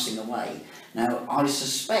passing away. Now, I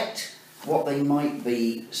suspect what they might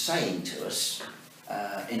be saying to us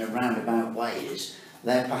in a roundabout way is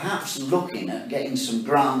they're perhaps looking at getting some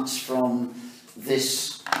grants from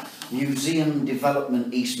this Museum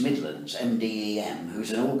Development East Midlands, MDEM,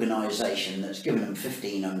 who's an organisation that's given them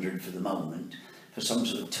 1,500 for the moment for some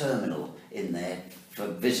sort of terminal in there for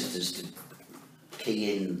visitors to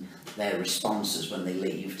key in their responses when they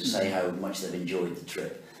leave to say how much they've enjoyed the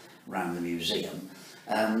trip around the museum.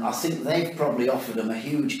 I think they've probably offered them a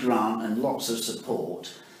huge grant and lots of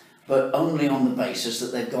support, but only on the basis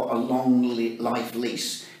that they've got a long life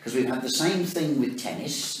lease. Because we've had the same thing with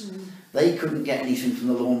tennis. They couldn't get anything from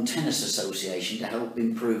the Lawn Tennis Association to help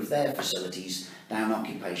improve their facilities down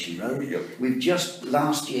Occupation Road. Yep. We've just,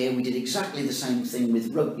 last year, we did exactly the same thing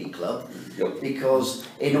with Rugby Club, Yep. because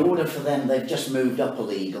in order for them, they've just moved up a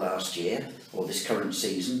league last year, or this current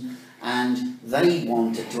season, and they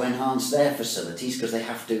wanted to enhance their facilities because they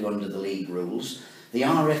have to under the league rules. The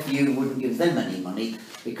RFU wouldn't give them any money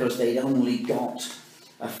because they'd only got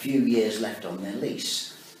a few years left on their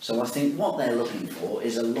lease. So I think what they're looking for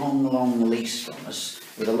is a long lease from us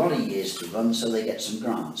with a lot of years to run so they get some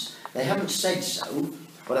grants. They haven't said so,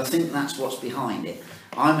 but I think that's what's behind it.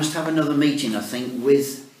 I must have another meeting, I think,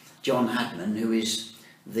 with John Hadman, who is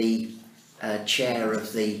the chair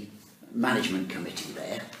of the management committee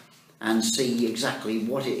there, and see exactly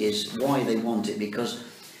what it is, why they want it, because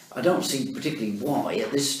I don't see particularly why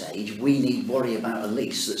at this stage we need worry about a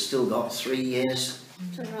lease that's still got 3 years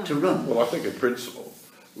to run. Well, I think in principle,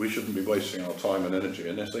 we shouldn't be wasting our time and energy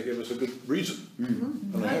unless they give us a good reason.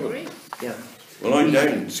 And they haven't. Yeah. Well, I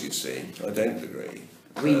don't, you see, I don't agree.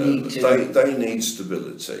 We need to... They need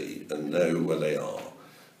stability and know where they are.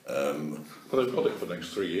 Well, they've got it for the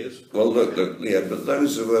next 3 years. Well, look, yeah, but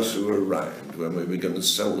those of us who were around when we were going to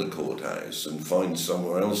sell the courthouse and find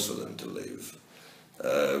somewhere else for them to live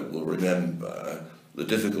will remember the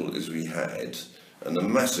difficulties we had and the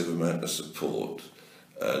massive amount of support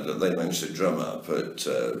that they managed to drum up at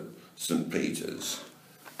St Peter's.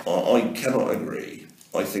 I cannot agree.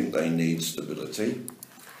 I think they need stability.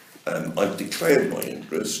 I've declared my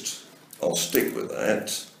interest. I'll stick with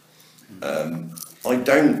that. I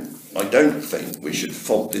don't think we should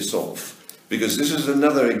fob this off, because this is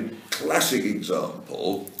another classic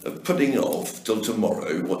example of putting off till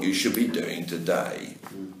tomorrow what you should be doing today.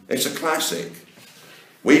 It's a classic.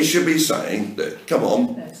 We should be saying that, come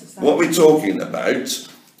on, what we're talking about,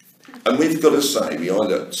 and we've got to say we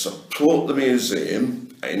either support the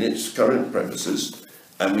museum in its current premises,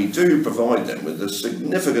 and we do provide them with a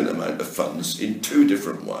significant amount of funds in 2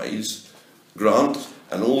 different ways, grant,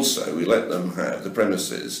 and also we let them have the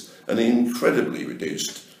premises at an incredibly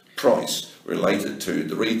reduced price related to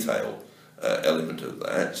the retail element of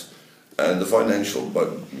that. And the financial,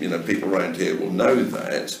 people around here will know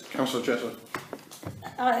that. Councillor Jetta.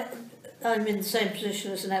 I'm in the same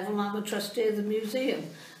position as Neville. I'm a trustee of the museum.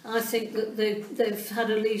 I think that they've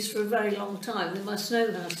had a lease for a very long time. They must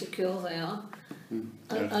know how secure they are.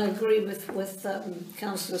 I agree with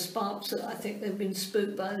Councillor Sparks that I think they've been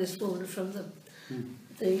spooked by this woman from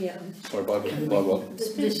Sorry, by what?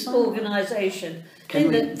 this organisation. Can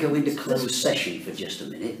we go into closed session for just a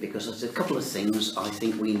minute, because there's a couple of things I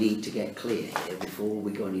think we need to get clear here before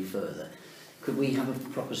we go any further. Could we have a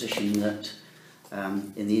proposition that,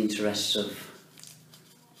 in the interests of...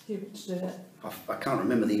 I can't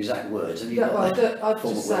remember the exact words. Have you got that? I'd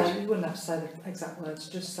just say, you wouldn't have to say the exact words,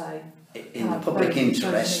 just say... In the public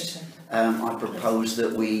interest, I propose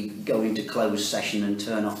that we go into closed session and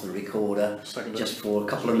turn off the recorder just for a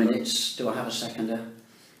couple of minutes. Do I have a seconder?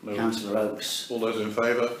 No. Councillor Oakes. All those in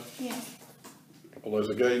favour? Yeah. All those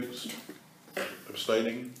against?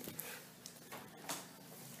 Abstaining?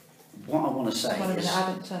 What I want to say is... I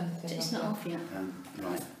haven't turned the thing It's not off yet.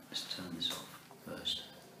 Right, let's turn this off first.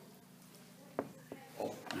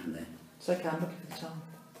 Off. And then... It's okay, I'm looking for the time.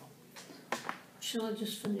 Shall I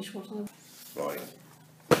just finish what I... Right.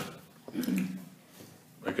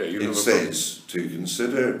 Okay, It says to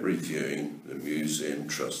consider reviewing the museum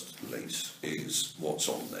trust lease is what's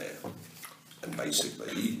on there. And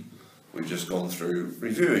basically, we've just gone through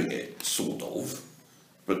reviewing it, sort of.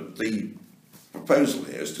 But the proposal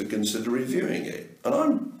here is to consider reviewing it. And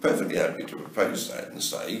I'm perfectly happy to propose that and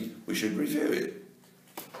say we should review it.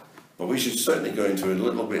 But we should certainly go into a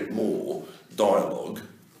little bit more dialogue,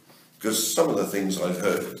 because some of the things I've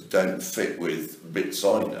heard don't fit with bits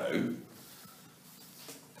I know.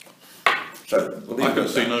 So I can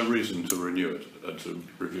see no reason to renew it, to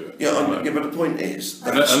review it. Yeah, but the point is,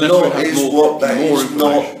 that's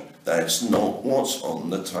not what's on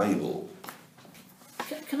the table.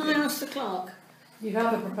 Can I ask the clerk? You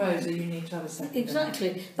have a proposal, you need to have a second.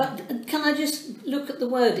 Exactly, but can I just look at the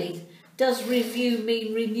wording? Does review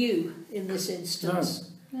mean renew in this instance?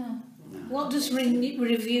 No. What does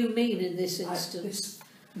review mean in this instance?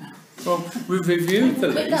 Well, we've reviewed the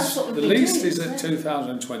But that's lease. what The we're lease doing, is at isn't it?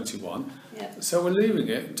 2021, Yeah. so we're leaving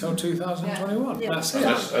it until 2021. Yeah. That's it.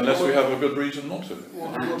 Unless we have a good reason not to.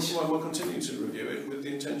 We'll continue to review it with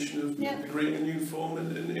the intention of agreeing a new form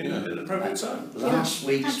in an appropriate time. Last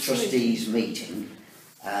week's absolutely. trustees meeting,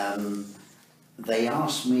 they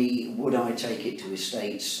asked me would I take it to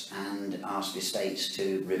estates and ask estates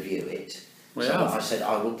to review it. We So have. I said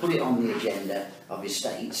I will put it on the agenda of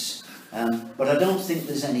estates, but I don't think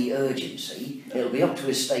there's any urgency. It'll be up to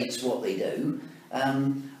estates what they do.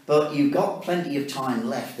 But you've got plenty of time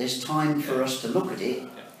left. There's time for us to look at it.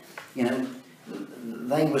 You know,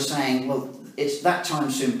 they were saying, well, it's that time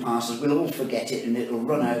soon passes, we'll all forget it and it'll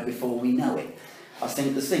run out before we know it. I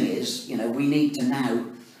think the thing is, you know, we need to now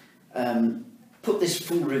put this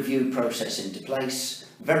full review process into place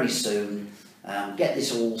very soon, get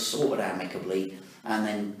this all sorted amicably, and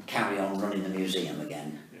then carry on running the museum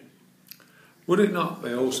again. Would it not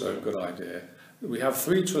be also a good idea that we have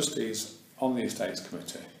 3 trustees on the Estates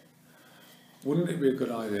Committee? Wouldn't it be a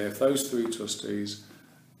good idea if those 3 trustees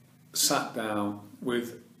sat down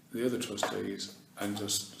with the other trustees and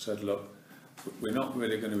just said, look, we're not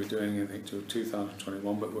really going to be doing anything till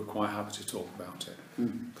 2021, but we're quite happy to talk about it.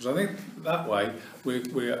 Because I think that way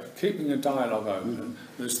we're keeping a dialogue open.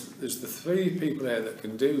 There's the 3 people here that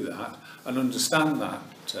can do that and understand that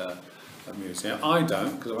museum. I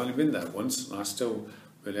don't, because I've only been there once and I still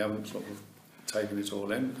really haven't sort of taken it all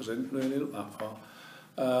in because I didn't really look that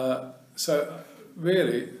far. So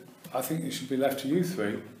really, I think it should be left to you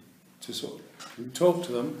 3 to sort of talk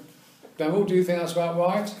to them. Neville, do you think that's about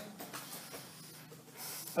right?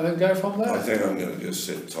 And then go from there. I think I'm going to just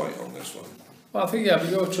sit tight on this one. Well, I think, yeah, but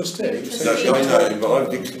you're a trustee. So No, you should I talk- know, but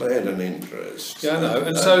I've declared an interest. Yeah, I know,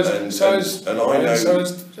 and so is and I know, so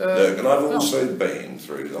is, look, and I've also been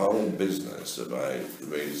through the whole business about the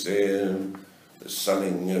museum, the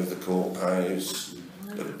selling of the courthouse,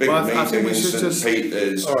 the big Well, I think meeting we in should St just-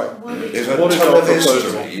 Peter's. All right. There's a What is ton our of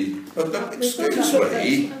proposal? history. But no, We've got excuse that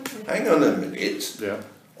me, proposal. hang on a minute. Yeah.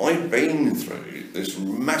 I've been through this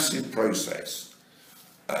massive process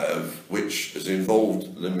which has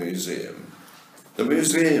involved the museum. The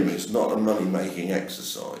museum is not a money-making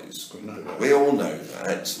exercise. We all know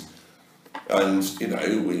that. And, you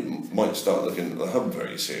know, we might start looking at the hub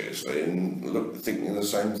very seriously and thinking the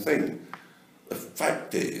same thing. The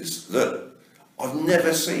fact is that I've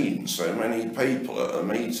never seen so many people at a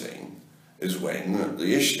meeting as when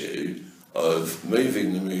the issue of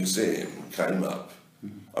moving the museum came up.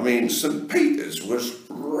 I mean, St Peter's was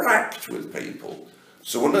racked with people.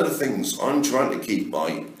 So one of the things I'm trying to keep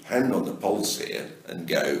my hand on the pulse here and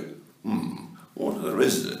go, what do the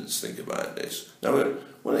residents think about this? Now,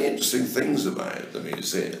 one of the interesting things about the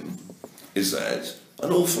museum is that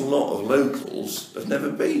an awful lot of locals have never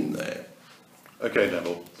been there. Okay,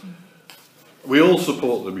 Neville. We all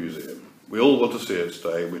support the museum. We all want to see it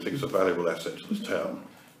stay. We think it's a valuable asset to this town.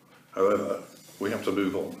 However, we have to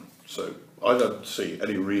move on. So I don't see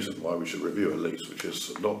any reason why we should review a lease which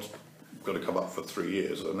is not going to come up for 3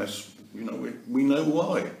 years unless, you know, we know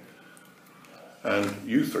why. And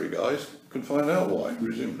you 3 guys can find out why,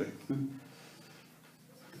 presumably.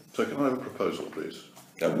 So can I have a proposal, please?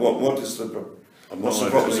 Now, what's the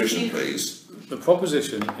proposition, please? The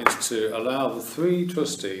proposition is to allow the 3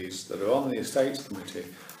 trustees that are on the Estates Committee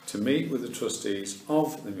to meet with the trustees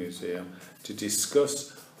of the museum to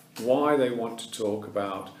discuss why they want to talk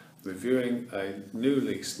about reviewing a new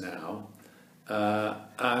lease now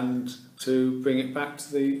and to bring it back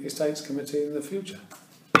to the Estates Committee in the future.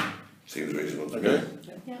 Seems reasonable to Okay. me.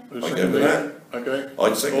 Yeah. Who's I go seconding with that. it? Okay.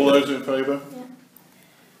 I'd second All it. those in favour? Yeah.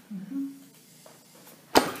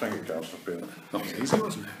 Thank you, Councillor Peel. Not easy,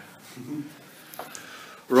 wasn't it?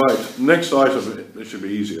 Right, next item, this should be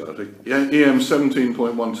easier, I think. EM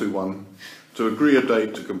 17.121, to agree a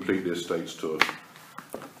date to complete the estates tour.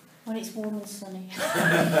 When it's warm and sunny.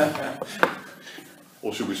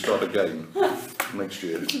 Or should we start again next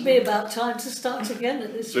year? It'll be about time to start again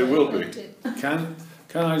at this It rate, will be. won't it?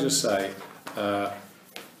 Can I just say,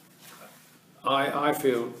 I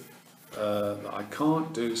feel that I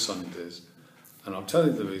can't do Sundays, and I'll tell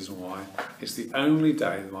you the reason why. It's the only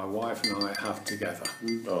day that my wife and I have together. Oh,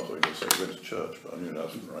 I thought you were going to say we went to church, but I knew that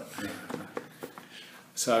wasn't right.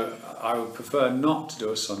 So I would prefer not to do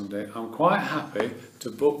a Sunday. I'm quite happy to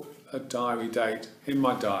book a diary date in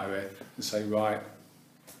my diary and say, right,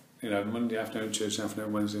 you know, Monday afternoon, Tuesday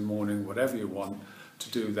afternoon, Wednesday morning, whatever you want to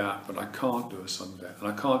do that, but I can't do a Sunday and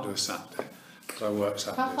I can't do a Saturday because I work How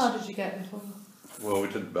Saturdays. far did you get before? Well, we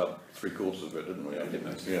did about 3/4 of it, didn't we?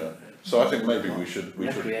 Yeah. So I think maybe we should.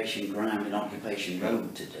 Recreation ground and occupation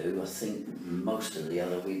road to do. I think most of the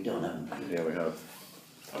other we've done, haven't we? Yeah, we have.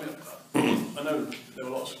 I know there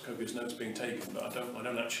were lots of copious notes being taken, but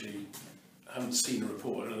I haven't seen a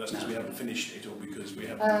report. I don't know that's because we haven't finished it or because we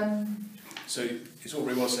haven't. So it's all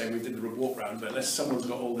very well saying we did the report round, but unless someone's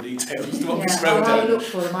got all the details to what we wrote I'll down. have a look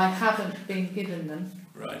for them. I haven't been given them.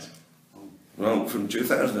 Right. Well, from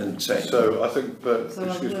 2010. So I think that, So I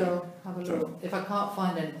will have a look. If I can't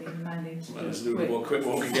find anything, you may need to Let's do do it a quick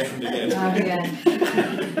walk again and again. now and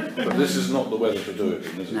again. but this is not the weather to do it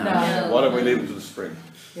in, is it? No. No. Why don't we leave it to the spring?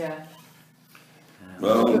 Yeah.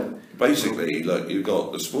 Well, basically, look, you've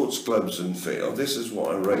got the sports clubs and field. This is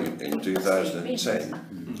what I wrote in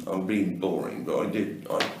 2010. I'm being boring, but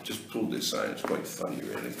I just pulled this out. It's quite funny,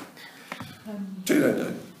 really. Do you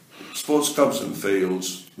know? Sports clubs and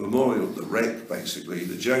fields, Memorial, the Rec, basically,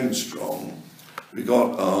 the Jones Strong. We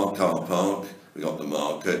got our car park, we got the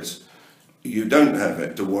market. You don't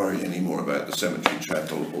have to worry anymore about the cemetery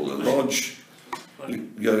chapel or the lodge. You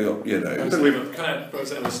know. Can I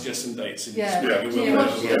propose that and suggest some dates? Yeah. Yeah. Do you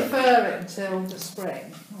want to defer it until the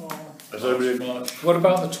spring? Or? Has everybody, What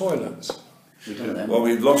about the toilets? We don't know. Well,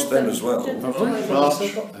 we've lost them as well. Have we? March.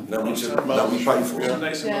 Still got them? No, we pay for them.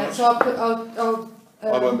 Dates in Yeah, March. so I'll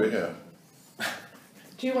I won't be here.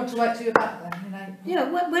 do you want to wait till you're back then? You know?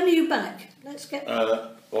 Yeah, when are you back? Let's get...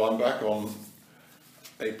 Well, I'm back on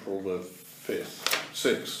April the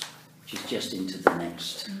 6th. Which is just into the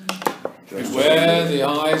next. Where the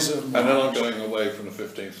eyes of And then I'm going away from the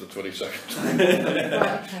 15th to the 22nd.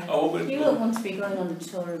 Right, okay. Oh, but You won't want to be going on a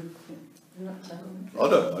tour. I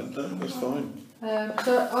don't mind, no, that's fine.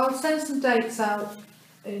 So I'll send some dates out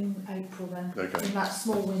in April then, Okay. in that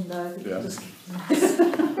small window. That you Yeah. just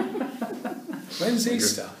When's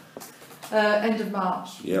Easter? end of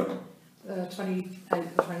March, Yep.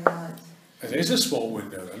 28th or 29th. It is a small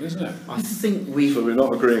window then, isn't it? I think we. So we're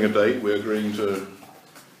not agreeing a date, we're agreeing to...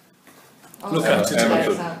 I'll Look send at some it.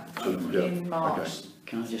 dates Emma out to- yeah, in March. okay.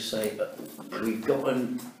 Can I just say, we've got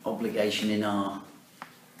an obligation in our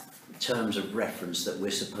terms of reference that we're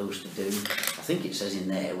supposed to do. I think it says in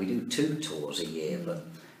there we do 2 tours a year, but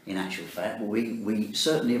in actual fact we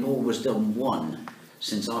certainly have always done 1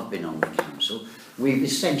 since I've been on the council. We've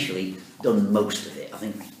essentially done most of it. I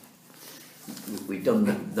think we've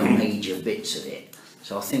done the major bits of it.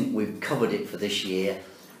 So I think we've covered it for this year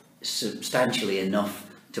substantially enough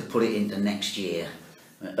to put it into next year.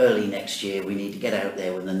 Early next year we need to get out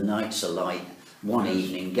there when the nights are light, one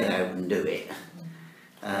evening, get out and do it.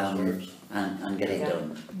 And get it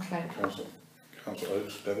done. Okay. Councillor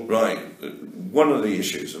Oates, Devil? Right. One of the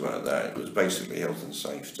issues about that was basically health and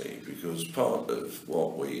safety, because part of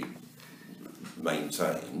what we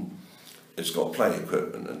maintain has got play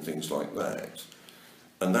equipment and things like that,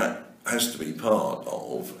 and that has to be part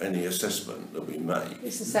of any assessment that we make.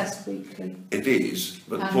 It's assessed weekly. It is,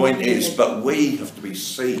 but the And point is, really- but we have to be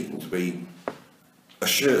seen to be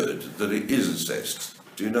assured that it is assessed.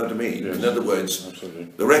 Do you know what I mean? Yes. In other words, Absolutely.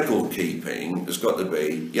 the record keeping has got to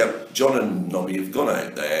be, yep, John and Nobby have gone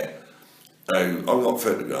out there. I've got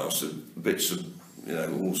photographs of bits of,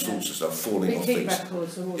 all sorts of stuff falling We off keep things.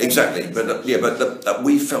 records of all Exactly, those but things.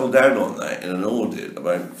 we fell down on that in an audit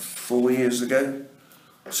about 4 years ago,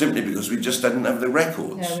 simply because we just didn't have the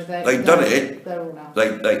records. Yeah, They've done it. They're all out.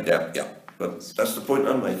 Yeah. But that's the point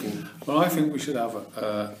I'm making. Well, I think we should have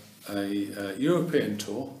a European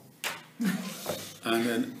tour and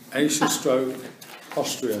an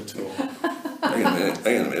Asia/Austria tour. Hang on a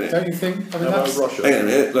minute. Don't you think? I mean, How about that's, Russia? Hang on a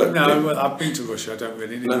minute. Look. no, well, I've been to Russia. I don't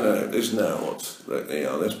really need No. There's now what? Look,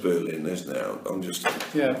 there's Berlin. There's now. I'm just.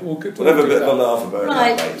 Yeah, we'll We'll have a do bit of a that. laugh about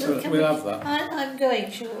Right, that later. can We'll we- have that. I'm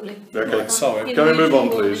going shortly. Okay, Right, sorry. You can we know, move on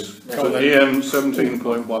you please? do Come on To then. EM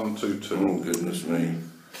 17.122. Oh goodness me.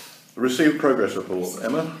 Received progress report.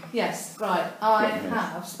 Emma? Yes, right. I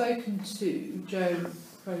have spoken to Joe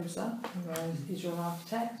Rosa, who is your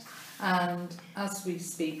architect, and as we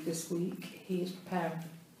speak this week, he is preparing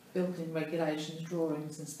building regulations,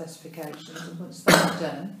 drawings and specifications, and once that's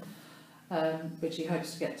done, which he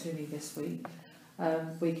hopes to get to me this week,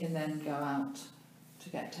 we can then go out to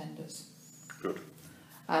get tenders. Good.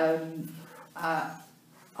 I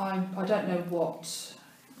don't know what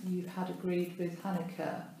you've had agreed with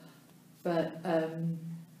Hanukkah, but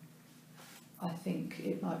I think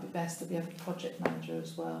it might be best that we have a project manager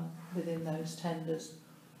as well within those tenders,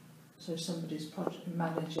 so somebody's project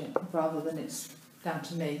managing rather than it's down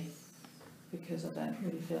to me, because I don't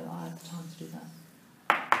really feel I have the time to do that.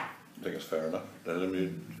 I think it's fair enough. Let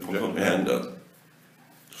me I'll put my hand up.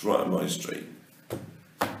 It's right on my street.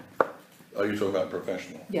 Are you talking about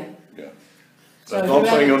professional? Yeah. Yeah. So I'm not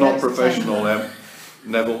saying you're not whoever takes the professional,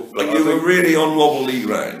 Neville. But you were really on wobbly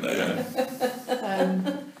ground there.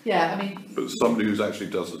 Yeah, I mean, but somebody who's actually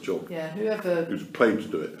does the job, yeah, whoever. who's paid to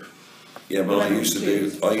do it. Yeah, but I used to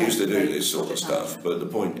do this sort of stuff. But the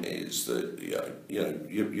point is that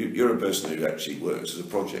you're a person who actually works as a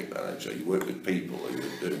project manager. You work with people who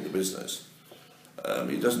are doing the business.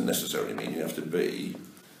 It doesn't necessarily mean you have to be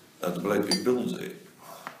the bloke who builds it.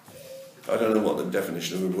 I don't know what the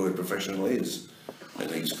definition of the word professional is in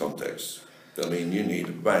these contexts. I mean, you need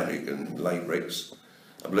a man who can lay bricks,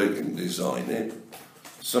 a bloke who can design it,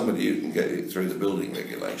 somebody who can get it through the building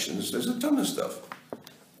regulations. There's a ton of stuff.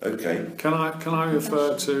 Okay. Can I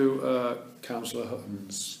refer to Councillor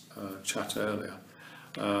Hutton's chat earlier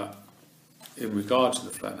in regard to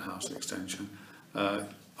the Fletton House extension?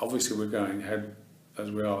 Obviously, we're going ahead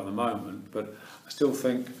as we are at the moment, but I still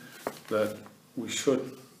think that we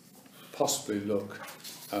should possibly look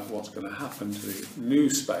at what's going to happen to the new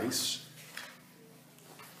space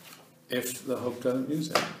if the hub doesn't use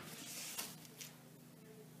it.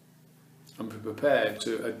 And be prepared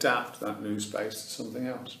to adapt that new space to something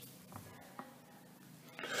else.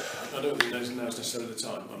 I don't think now's necessarily the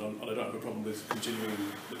time, and I don't have a problem with continuing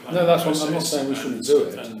the planning. No, that's what I'm not saying we shouldn't do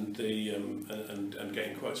it. And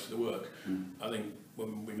getting quotes for the work. I think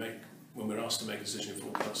when we're asked to make a decision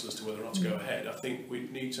for council as to whether or not to go ahead, I think we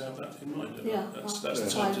need to have that in mind. Yeah, that's the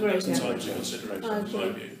time to consideration, in my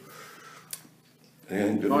view.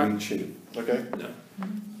 And good Right. meet you. Okay. No.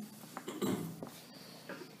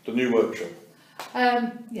 The new workshop.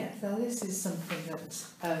 Yeah, so this is something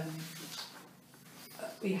that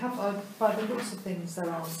we have, by the looks of things, there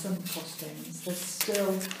are some costings. There's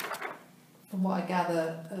still, from what I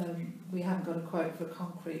gather, we haven't got a quote for a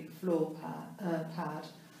concrete floor pad.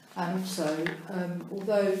 And also,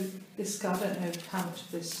 although this guy, I don't know how much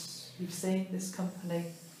of this you've seen, this company,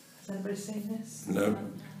 has anybody seen this? No.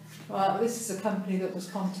 Well, this is a company that was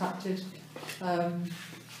contacted, and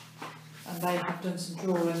they have done some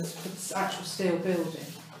drawings for the actual steel building.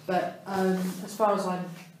 But as far as I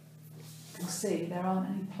can see, there aren't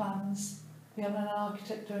any plans. We haven't had an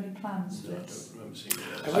architect do any plans for this. I don't remember seeing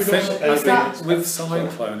that. I think with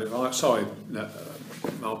Cyclone, sorry,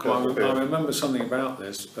 Malcolm, I remember something about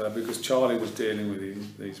this because Charlie was dealing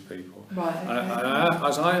with these people. Right, okay. And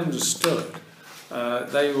as I understood,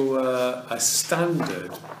 they were a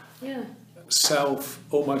standard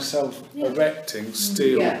almost self-erecting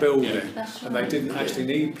steel building, and they didn't actually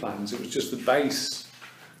need plans. It was just the base.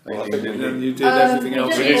 Well, and then you did everything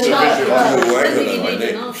else. We need to visualise the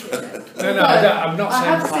way I'm not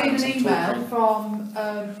I saying have seen plans, an I'm email talking-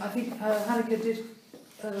 from, I think Hanneke did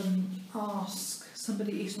ask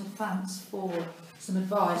somebody at Eastern Plants for some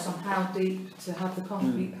advice on how deep to have the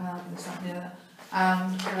concrete pad and this, that and the other.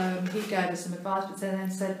 And he gave us some advice, but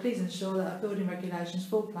then said, please ensure that our building regulations,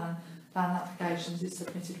 full plan applications is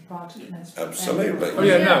submitted prior to commencement. Absolutely. Oh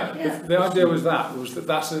yeah, no. The idea was that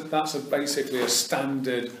that's basically a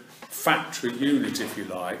standard factory unit, if you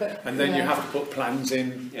like, But, and then you have to put plans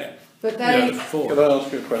in. Yeah. But they, for. Can I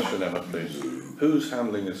ask you a question, Emma, please? Who's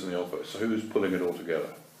handling this in the office? Who's pulling it all together?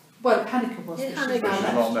 well, Hanneke was, Yeah, but she's Hanneke. She's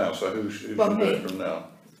now not left, now, so who's Well, going to do me. it from now?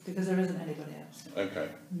 because there isn't anybody else. Okay.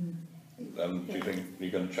 And do you think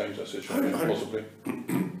you're going to change that situation, possibly?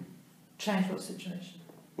 Change what situation?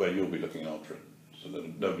 Where you'll be looking after it, so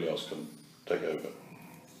that nobody else can take over.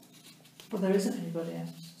 Well, there isn't anybody else,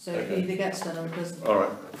 so Okay. it either gets done or it doesn't. All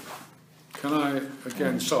right. Can I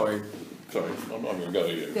again? Sorry. Sorry, I'm not going to go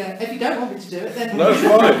at you. Yeah, if you don't want me to do it, then No, it's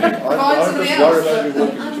fine. I'm somebody just else, worried about you but-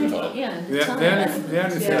 working I too mean, hard. yeah, The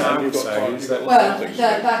only thing Yeah. I would You've got say time, is you've that got well, things to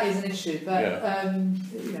that is an issue, but Yeah.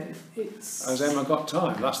 you know, it's. has Emma got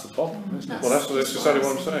time? That's the problem, isn't it? Well, that's exactly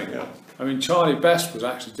what I'm saying, yeah. I mean, Charlie Best was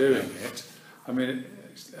actually doing it. I mean,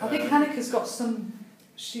 I think Hanneke's got some.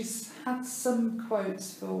 She's had some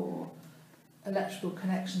quotes for electrical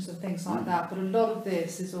connections and things like that, but a lot of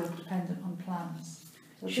this is all dependent on plans.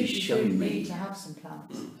 So I think She's you do shown me. need to have some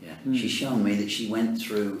plans. Yeah, she's shown me that she went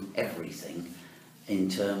through everything in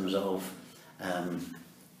terms of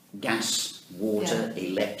gas, water,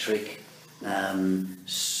 electric,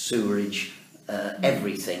 sewerage,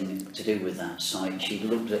 everything to do with that site. She'd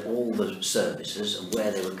looked at all the services and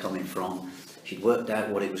where they were coming from. She'd worked out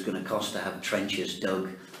what it was going to cost to have trenches dug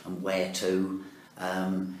and where to.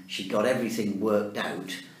 She got everything worked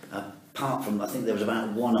out. Apart from, I think there was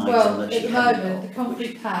about one item Well, that at she the hadn't moment, got, the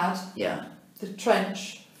concrete pad, yeah, the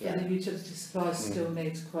trench for Yeah. the utility supplies still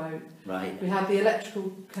needs a quote. right. We have the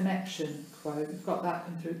electrical connection quote. We've got that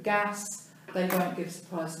come through. Gas, they won't give us the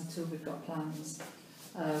price until we've got plans.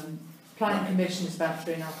 Planning commission is about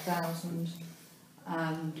 3,500,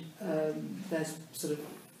 and there's sort of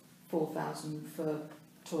 4,000 for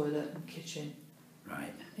toilet and kitchen.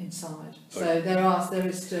 Right. inside. So- So there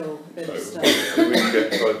is still a bit of So stuff. we can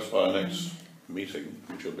get quotes by our next meeting,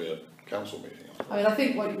 which will be a council meeting. I mean, I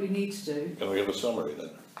think what we need to do, Can we have a summary then?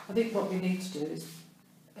 I think what we need to do is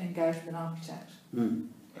engage with an architect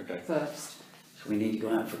Okay. first. So we need to go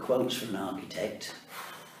out for quotes for an architect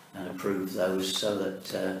and approve those so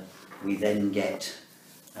that we then get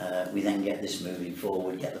this moving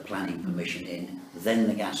forward, get the planning permission in, then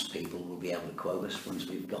the gas people will be able to quote us once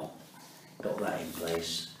we've got that in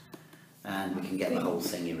place, and we can get the whole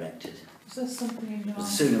thing erected. Is there something in your The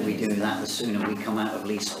sooner we do that, the sooner we come out of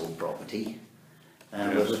leasehold property,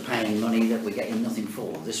 where we're paying money that we're getting nothing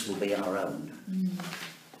for. This will be our own.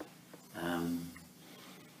 And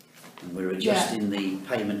we're adjusting the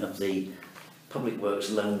payment of the Public Works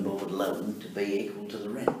Loan Board loan to be equal to the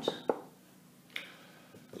rent.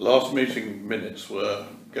 Last meeting minutes were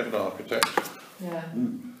get an architect Yeah.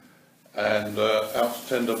 and out to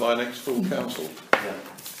tender by next full council. Yeah.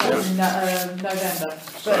 That's in November.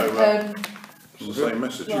 So, But, It's the same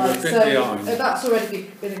message. right, bit so behind. that's already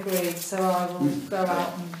been agreed, so I will go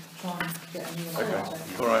out and try and get a new Okay.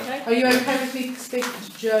 architect. All right. Are you okay with me speaking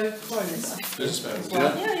to Joe Crozer? Business as man.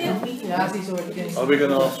 well? Yeah. As he's already doing. Are we going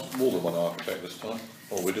to ask more than one architect this time?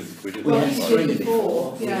 Or we didn't? We didn't. We Well, had he three did before.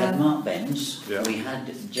 before, We yeah. had Mark Benz, Yeah. we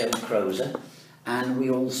had Joe Crozer, and we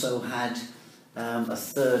also had a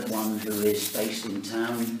third one who is based in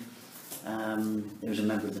town. He was a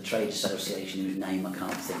member of the trade association whose name I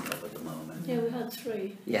can't think of at the moment. Yeah, we had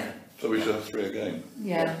 3. Yeah. So we should have 3 again.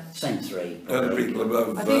 Yeah. Same three. And people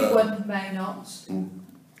above. I think one may not.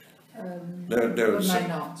 There One are may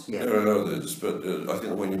not. Yeah. There are others, but I think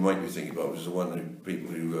the one you might be thinking about is the one who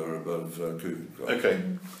people who are above Coogan. Okay.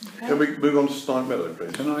 Can we move on to Stein Meadow,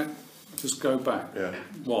 please? Can I just go back? Yeah.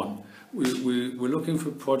 One, we're looking for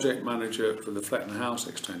project manager for the Fletton House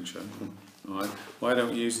extension. Right? Why don't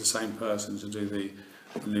we use the same person to do the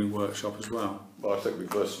new workshop as well? Well, I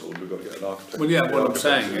think first of all we've got to get an architect. Well, yeah, what I'm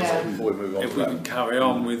saying is, Yeah. before we move on if to we that. can carry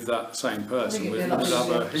on with that same person, it'd we'll be a lot have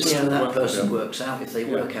a See how that person Yeah. works out. If they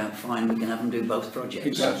work out fine, we can have them do both projects.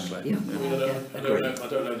 Exactly. Yeah. I mean, I Agreed.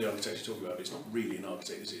 don't know the architect you're talking about, but it's not really an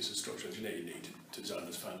architect, is it? It's a structural engineer you need to design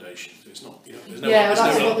this foundation. So it's not, you know, there's no. Yeah, there's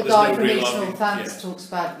that's no, what the there's guy no from real East North archi- Thanks talks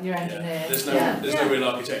about, your yeah. engineer. There's no, Yeah. there's no real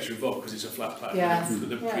architecture involved because it's a flat plan. Yeah.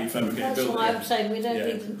 The Yeah. prefabricated That's building. why I'm saying we don't Yeah.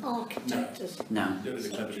 need an architect. No. You don't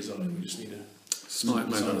need a clever design, we just need a Smart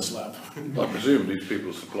design man. a slab. I presume these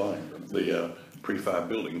people supplying the prefab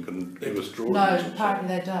building can give us drawings. No, or something. apparently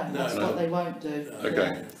they don't. That's No. what they won't do.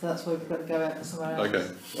 Okay. So that's why we've got to go out somewhere else. Okay,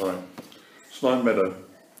 all right. Stein Meadow.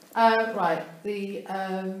 Right, the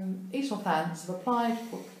East Northants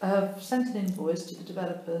have sent an invoice to the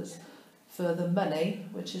developers for the money,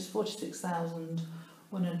 which is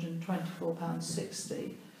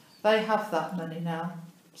 £46,124.60. They have that money now,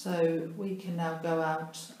 so we can now go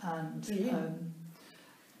out and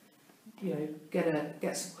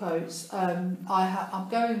get some quotes. I'm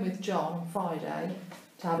going with John on Friday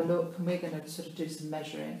to have a look, and we're going to sort of do some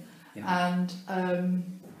measuring. Yeah. And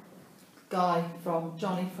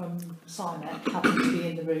Johnny from Cymet happened to be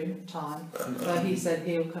in the room at the time, so he said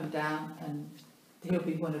he'll come down and he'll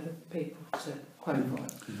be one of the people to quote for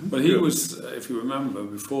it. But he was, if you remember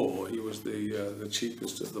before, he was the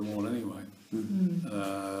cheapest of them all anyway.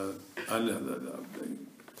 I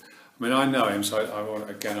mean, I know him, so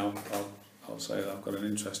I'll say that I've got an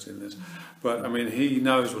interest in this. But I mean, he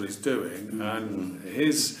knows what he's doing, and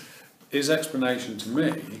his explanation to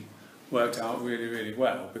me worked out really, really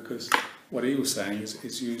well, because what he was saying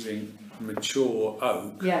is using mature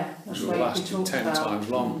oak, Yeah, which that's will what we last you talked 10 about. times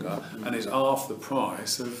longer, and it's half the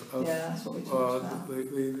price of Yeah, that's what we talked about.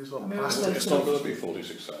 the sort I of mean, plastic. It's not going to be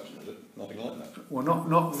 46,000, is it? Nothing like that. Well,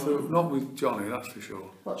 not with Johnny, that's for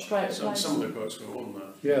sure. What, straight Some replacement? of the quotes were more than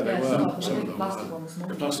that. Yeah, they Yeah, were. some of Some them, of them plastic were. ones The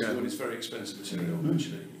more. plastic Yeah. wood is very expensive material,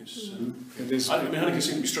 actually. It's, It is. I mean, Hanneke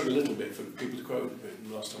seemed to be struggling a little bit for people to quote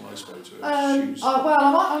the last time I spoke to her. She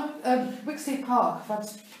was, Wicksteed Park, I've had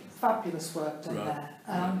fabulous work done Right. there.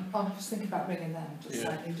 I was thinking about ringing them, just Yeah.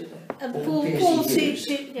 saying who did it. And Well, Paul PSC seems Hughes.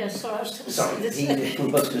 to... Yeah, sorry, I was going to Sorry, say this.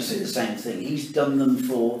 we're both going to say the same thing. He's done them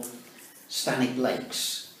for Stannick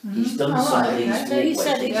Lakes. He's done Oh, some right, of these okay. So he said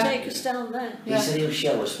walkways. he'd Yeah. take us down there. He said he'll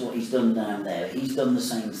show us what he's done down there. He's done the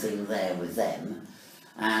same thing there with them,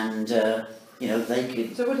 and they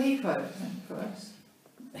could. So would he quote them for us?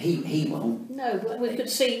 He won't. No, but we could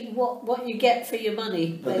see what you get for your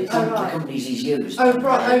money. But the, basically. Oh, right. the companies he's used. Oh,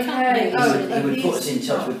 right, okay. Companies. He Oh, would put us in he's-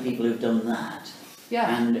 touch with people who've done that,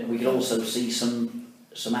 Yeah. and we could also see some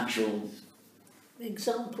actual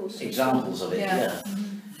Examples. examples of it. Yeah.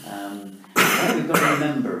 What we've got to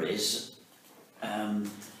remember is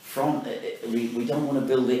from, we don't want to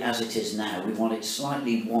build it as it is now. We want it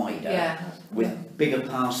slightly wider, with bigger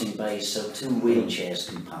passing bays so 2 wheelchairs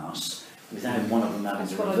can pass without one of them having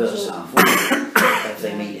to reverse halfway if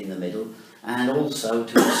they meet in the middle, and also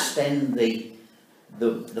to extend the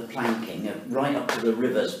planking right up to the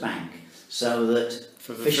river's bank, so that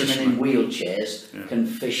fishermen in wheelchairs can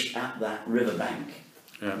fish at that river bank,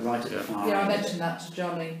 right at the far end. I mentioned that to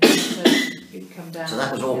Johnny, so he'd come down. So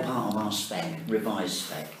that was all part of our spec, revised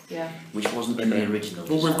spec, which wasn't in the original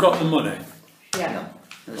design. Well, we've got the money.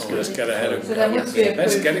 Let's get ahead of it. So then once we approve,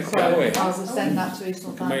 let's get it going. I will send that to East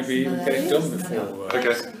Northampton. Maybe even get it done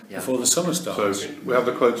before the summer starts. So we have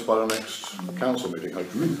the quotes by the next council meeting,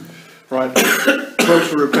 hopefully. Right, quotes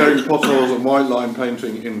for repairing potholes and white line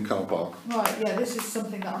painting in car park. Right, this is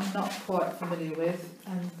something that I'm not quite familiar with,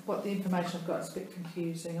 and what the information I've got is a bit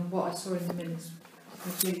confusing, and what I saw in the minutes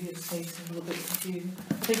of the previous meeting is a little bit confusing.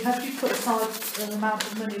 I think, have you put aside an amount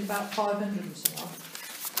of money, about 500 and so on? I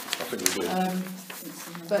think we did.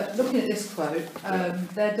 But looking at this quote,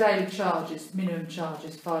 their daily charges, minimum charge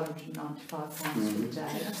is £595 for the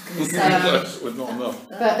day. That's not enough.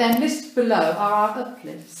 But then listed below are our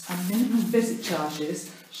uplifts and minimum visit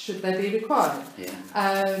charges, should they be required.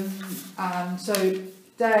 And so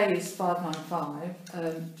day is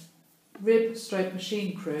 £595. Rib stroke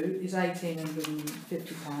machine crew is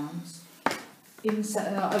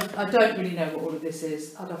 £1,850. I don't really know what all of this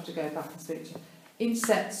is. I'd have to go back and speak to them.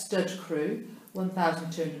 Inset stud crew,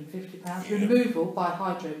 £1,250. Removal by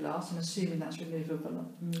hydroglass, I'm assuming that's removal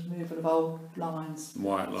of old lines,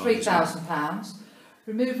 White lines. £3,000.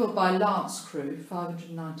 Removal by lance crew,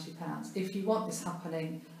 £590. If you want this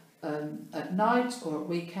happening at night or at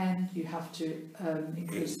weekend, you have to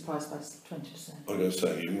increase the price by 20%. I'm going to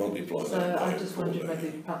say, you multiply So that by I just wondered whether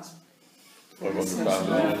you perhaps...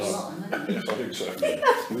 £500. Yes, I think so.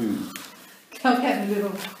 Can't get the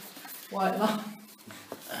little white line.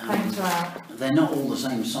 Painter out. They're not all the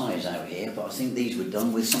same size out here, but I think these were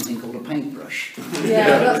done with something called a paintbrush.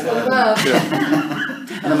 That's what about.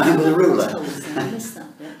 And a man with a ruler.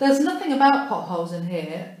 There's nothing about potholes in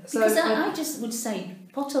here. So because I just would say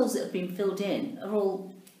potholes that have been filled in are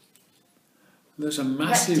all... There's a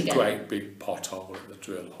massive, great big pothole at the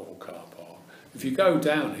drill hall car park. If you go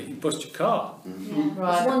down it, you bust your car.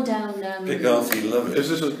 There's one down... Pick Arthur, you love it. Is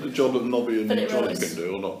this a job that Nobby and Johnny can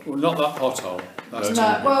do or not? Well, not that pothole. That's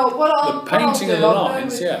the painting of the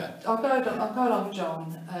lines, I'll go along with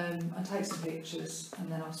John and take some pictures, and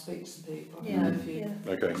then I'll speak to some people. I know a few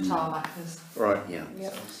tarmackers. Right.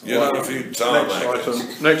 You'll have a few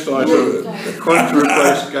tarmackers. Next item. Quote to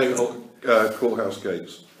replace courthouse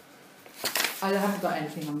gates. I haven't got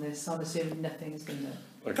anything on this, so I'm assuming nothing's been done.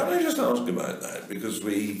 Can I just ask about that? Because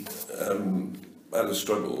we had a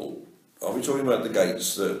struggle. Are we talking about the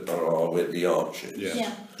gates that are with the arches?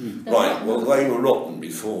 Yeah. Right, well they were rotten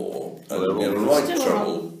before, and we had a right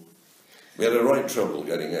trouble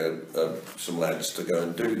getting some lads to go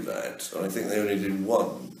and do that, and I think they only did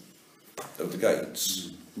one of the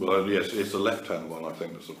gates. Well, yes, it's the left-hand one, I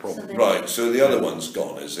think, that's the problem. Right, so the other one's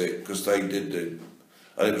gone, is it? Because they did the...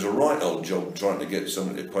 And it was a right old job trying to get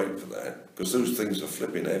somebody to quote for that, because those things are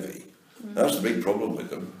flipping heavy. That's the big problem with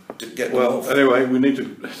them. To get them off. Anyway, we need to.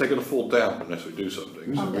 They're going to fall down unless we do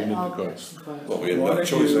something. So we need the quotes. Well, we had Why no don't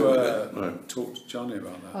choice you over it. talk to Johnny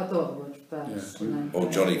about that? I thought I would first. Or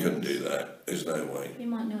Johnny couldn't do that. There's no way. You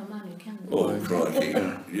might know a man who can. Oh crikey!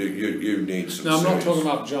 you need some. No, I'm not serious... talking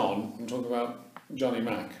about John. I'm talking about Johnny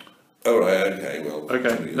Mack. Oh right, okay, well.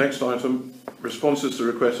 Okay, next item. Responses to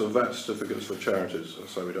requests of VAT certificates for charities,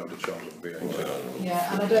 so we don't have to charge them VAT.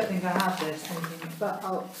 Yeah, and I don't think I have this anything, but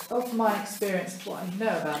of my experience, what I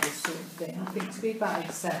know about this sort of thing, I think to be VAT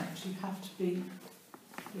exempt, you have to be,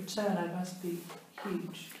 your turnover must be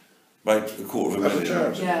huge. About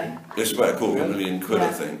 £250,000. Yeah. It's about £250,000 quid,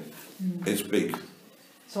 I think. It's big.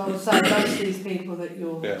 So I would say most of these people that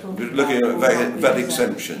you're talking about... Looking at VAT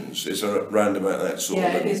exemptions, it's around about that sort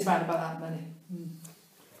of... Yeah, it is round about that money.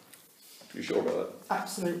 You sure about that?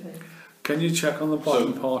 Absolutely. Can you check on the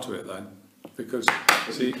bottom part of it then? Because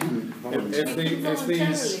see,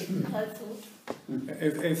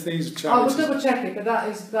 if these charities... I will double check it, but that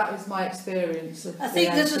is my experience of I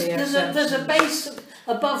think there's a base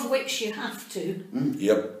above which you have to.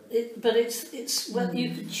 Yep. But it's well,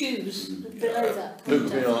 you can choose below that Who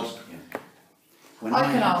point. can we ask? When I I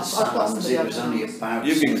can had the ask. I've got SARS, somebody it was else. only about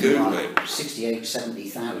You can Google like it.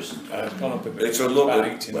 70,000. It's gone up a bit. It's a lot about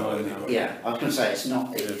of- 89 now. Yeah, I was going to say it's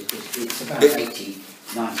not. It's about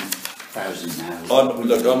 90,000 now.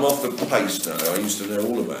 I'm off the pace now. I used to know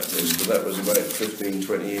all about this, but that was about 15,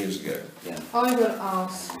 20 years ago. Yeah. I will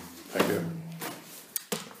ask. Thank you.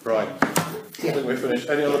 Right. I think we're finished.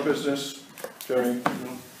 Any other business, Jeremy?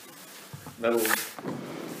 Neville?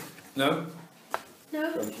 No?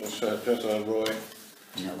 No? Jessica, Roy?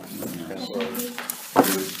 No.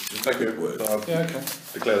 Thank you. Yeah, okay.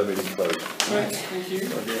 Declare the meeting closed. Right, thank you.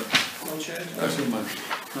 Well, Chair. That's good, mate.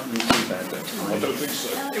 Not been too bad that I time. don't think so.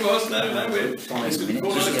 It was, no, we're 5 minutes. Just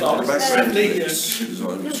Just get get back back. friendly. Because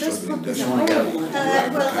I'm No, struggling there's down. wanna go?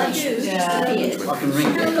 Well, I do. Yeah. I can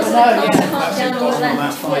ring No, it. no, I'm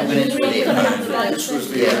about 5 minutes with it. This was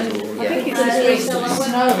the Yeah. outdoor, I think it's yeah. this week that it's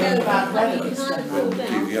snowing about weather this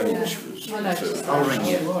DVH I know. was. I'll ring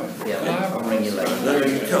you. Right. Yeah, I'll ring you later. No,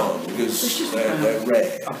 you can't because they're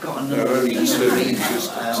rare. I've got a They're number of only things to two read.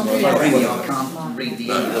 just- I'll ring you. I can't read the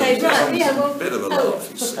email. Okay, right, yeah, well, Bit of a laugh,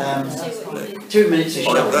 you see. 2 minutes is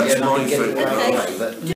short, That's and I my can get it favourite. right away, but